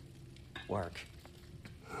work.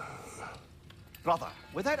 Brother,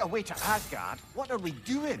 without a way to Asgard, what are we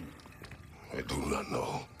doing? I do not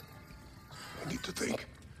know. I need to think.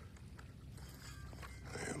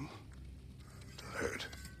 I am tired.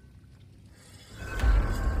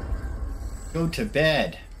 Go to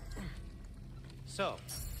bed. So,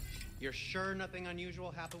 you're sure nothing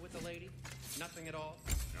unusual happened with the lady? Nothing at all?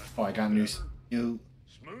 Oh, I got new Smooth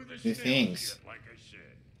as new steel things. shit, like I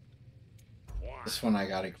said. Why? This one I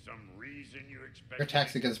gotta. Some reason you expect Your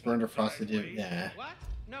attacks against burned or frosted. Nah. What?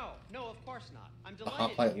 No, of course not. I'm The delighted.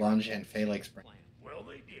 hoplite lunge and phalanx burn. Well,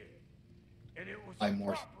 they did. And it was Apply a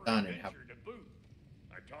more proper stun and have. adventure to boot.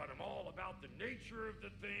 I taught them all about the nature of the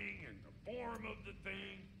thing and the form of the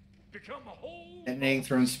thing. Become a whole... Detonating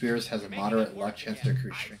thrown spears has a moderate luck chance to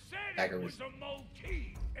increase strength. Dagger was a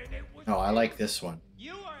motif, and it was... No, I like this one.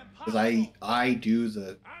 You are Because I do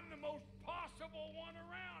the... I'm the most possible one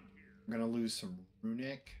around here. I'm gonna lose some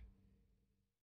runic.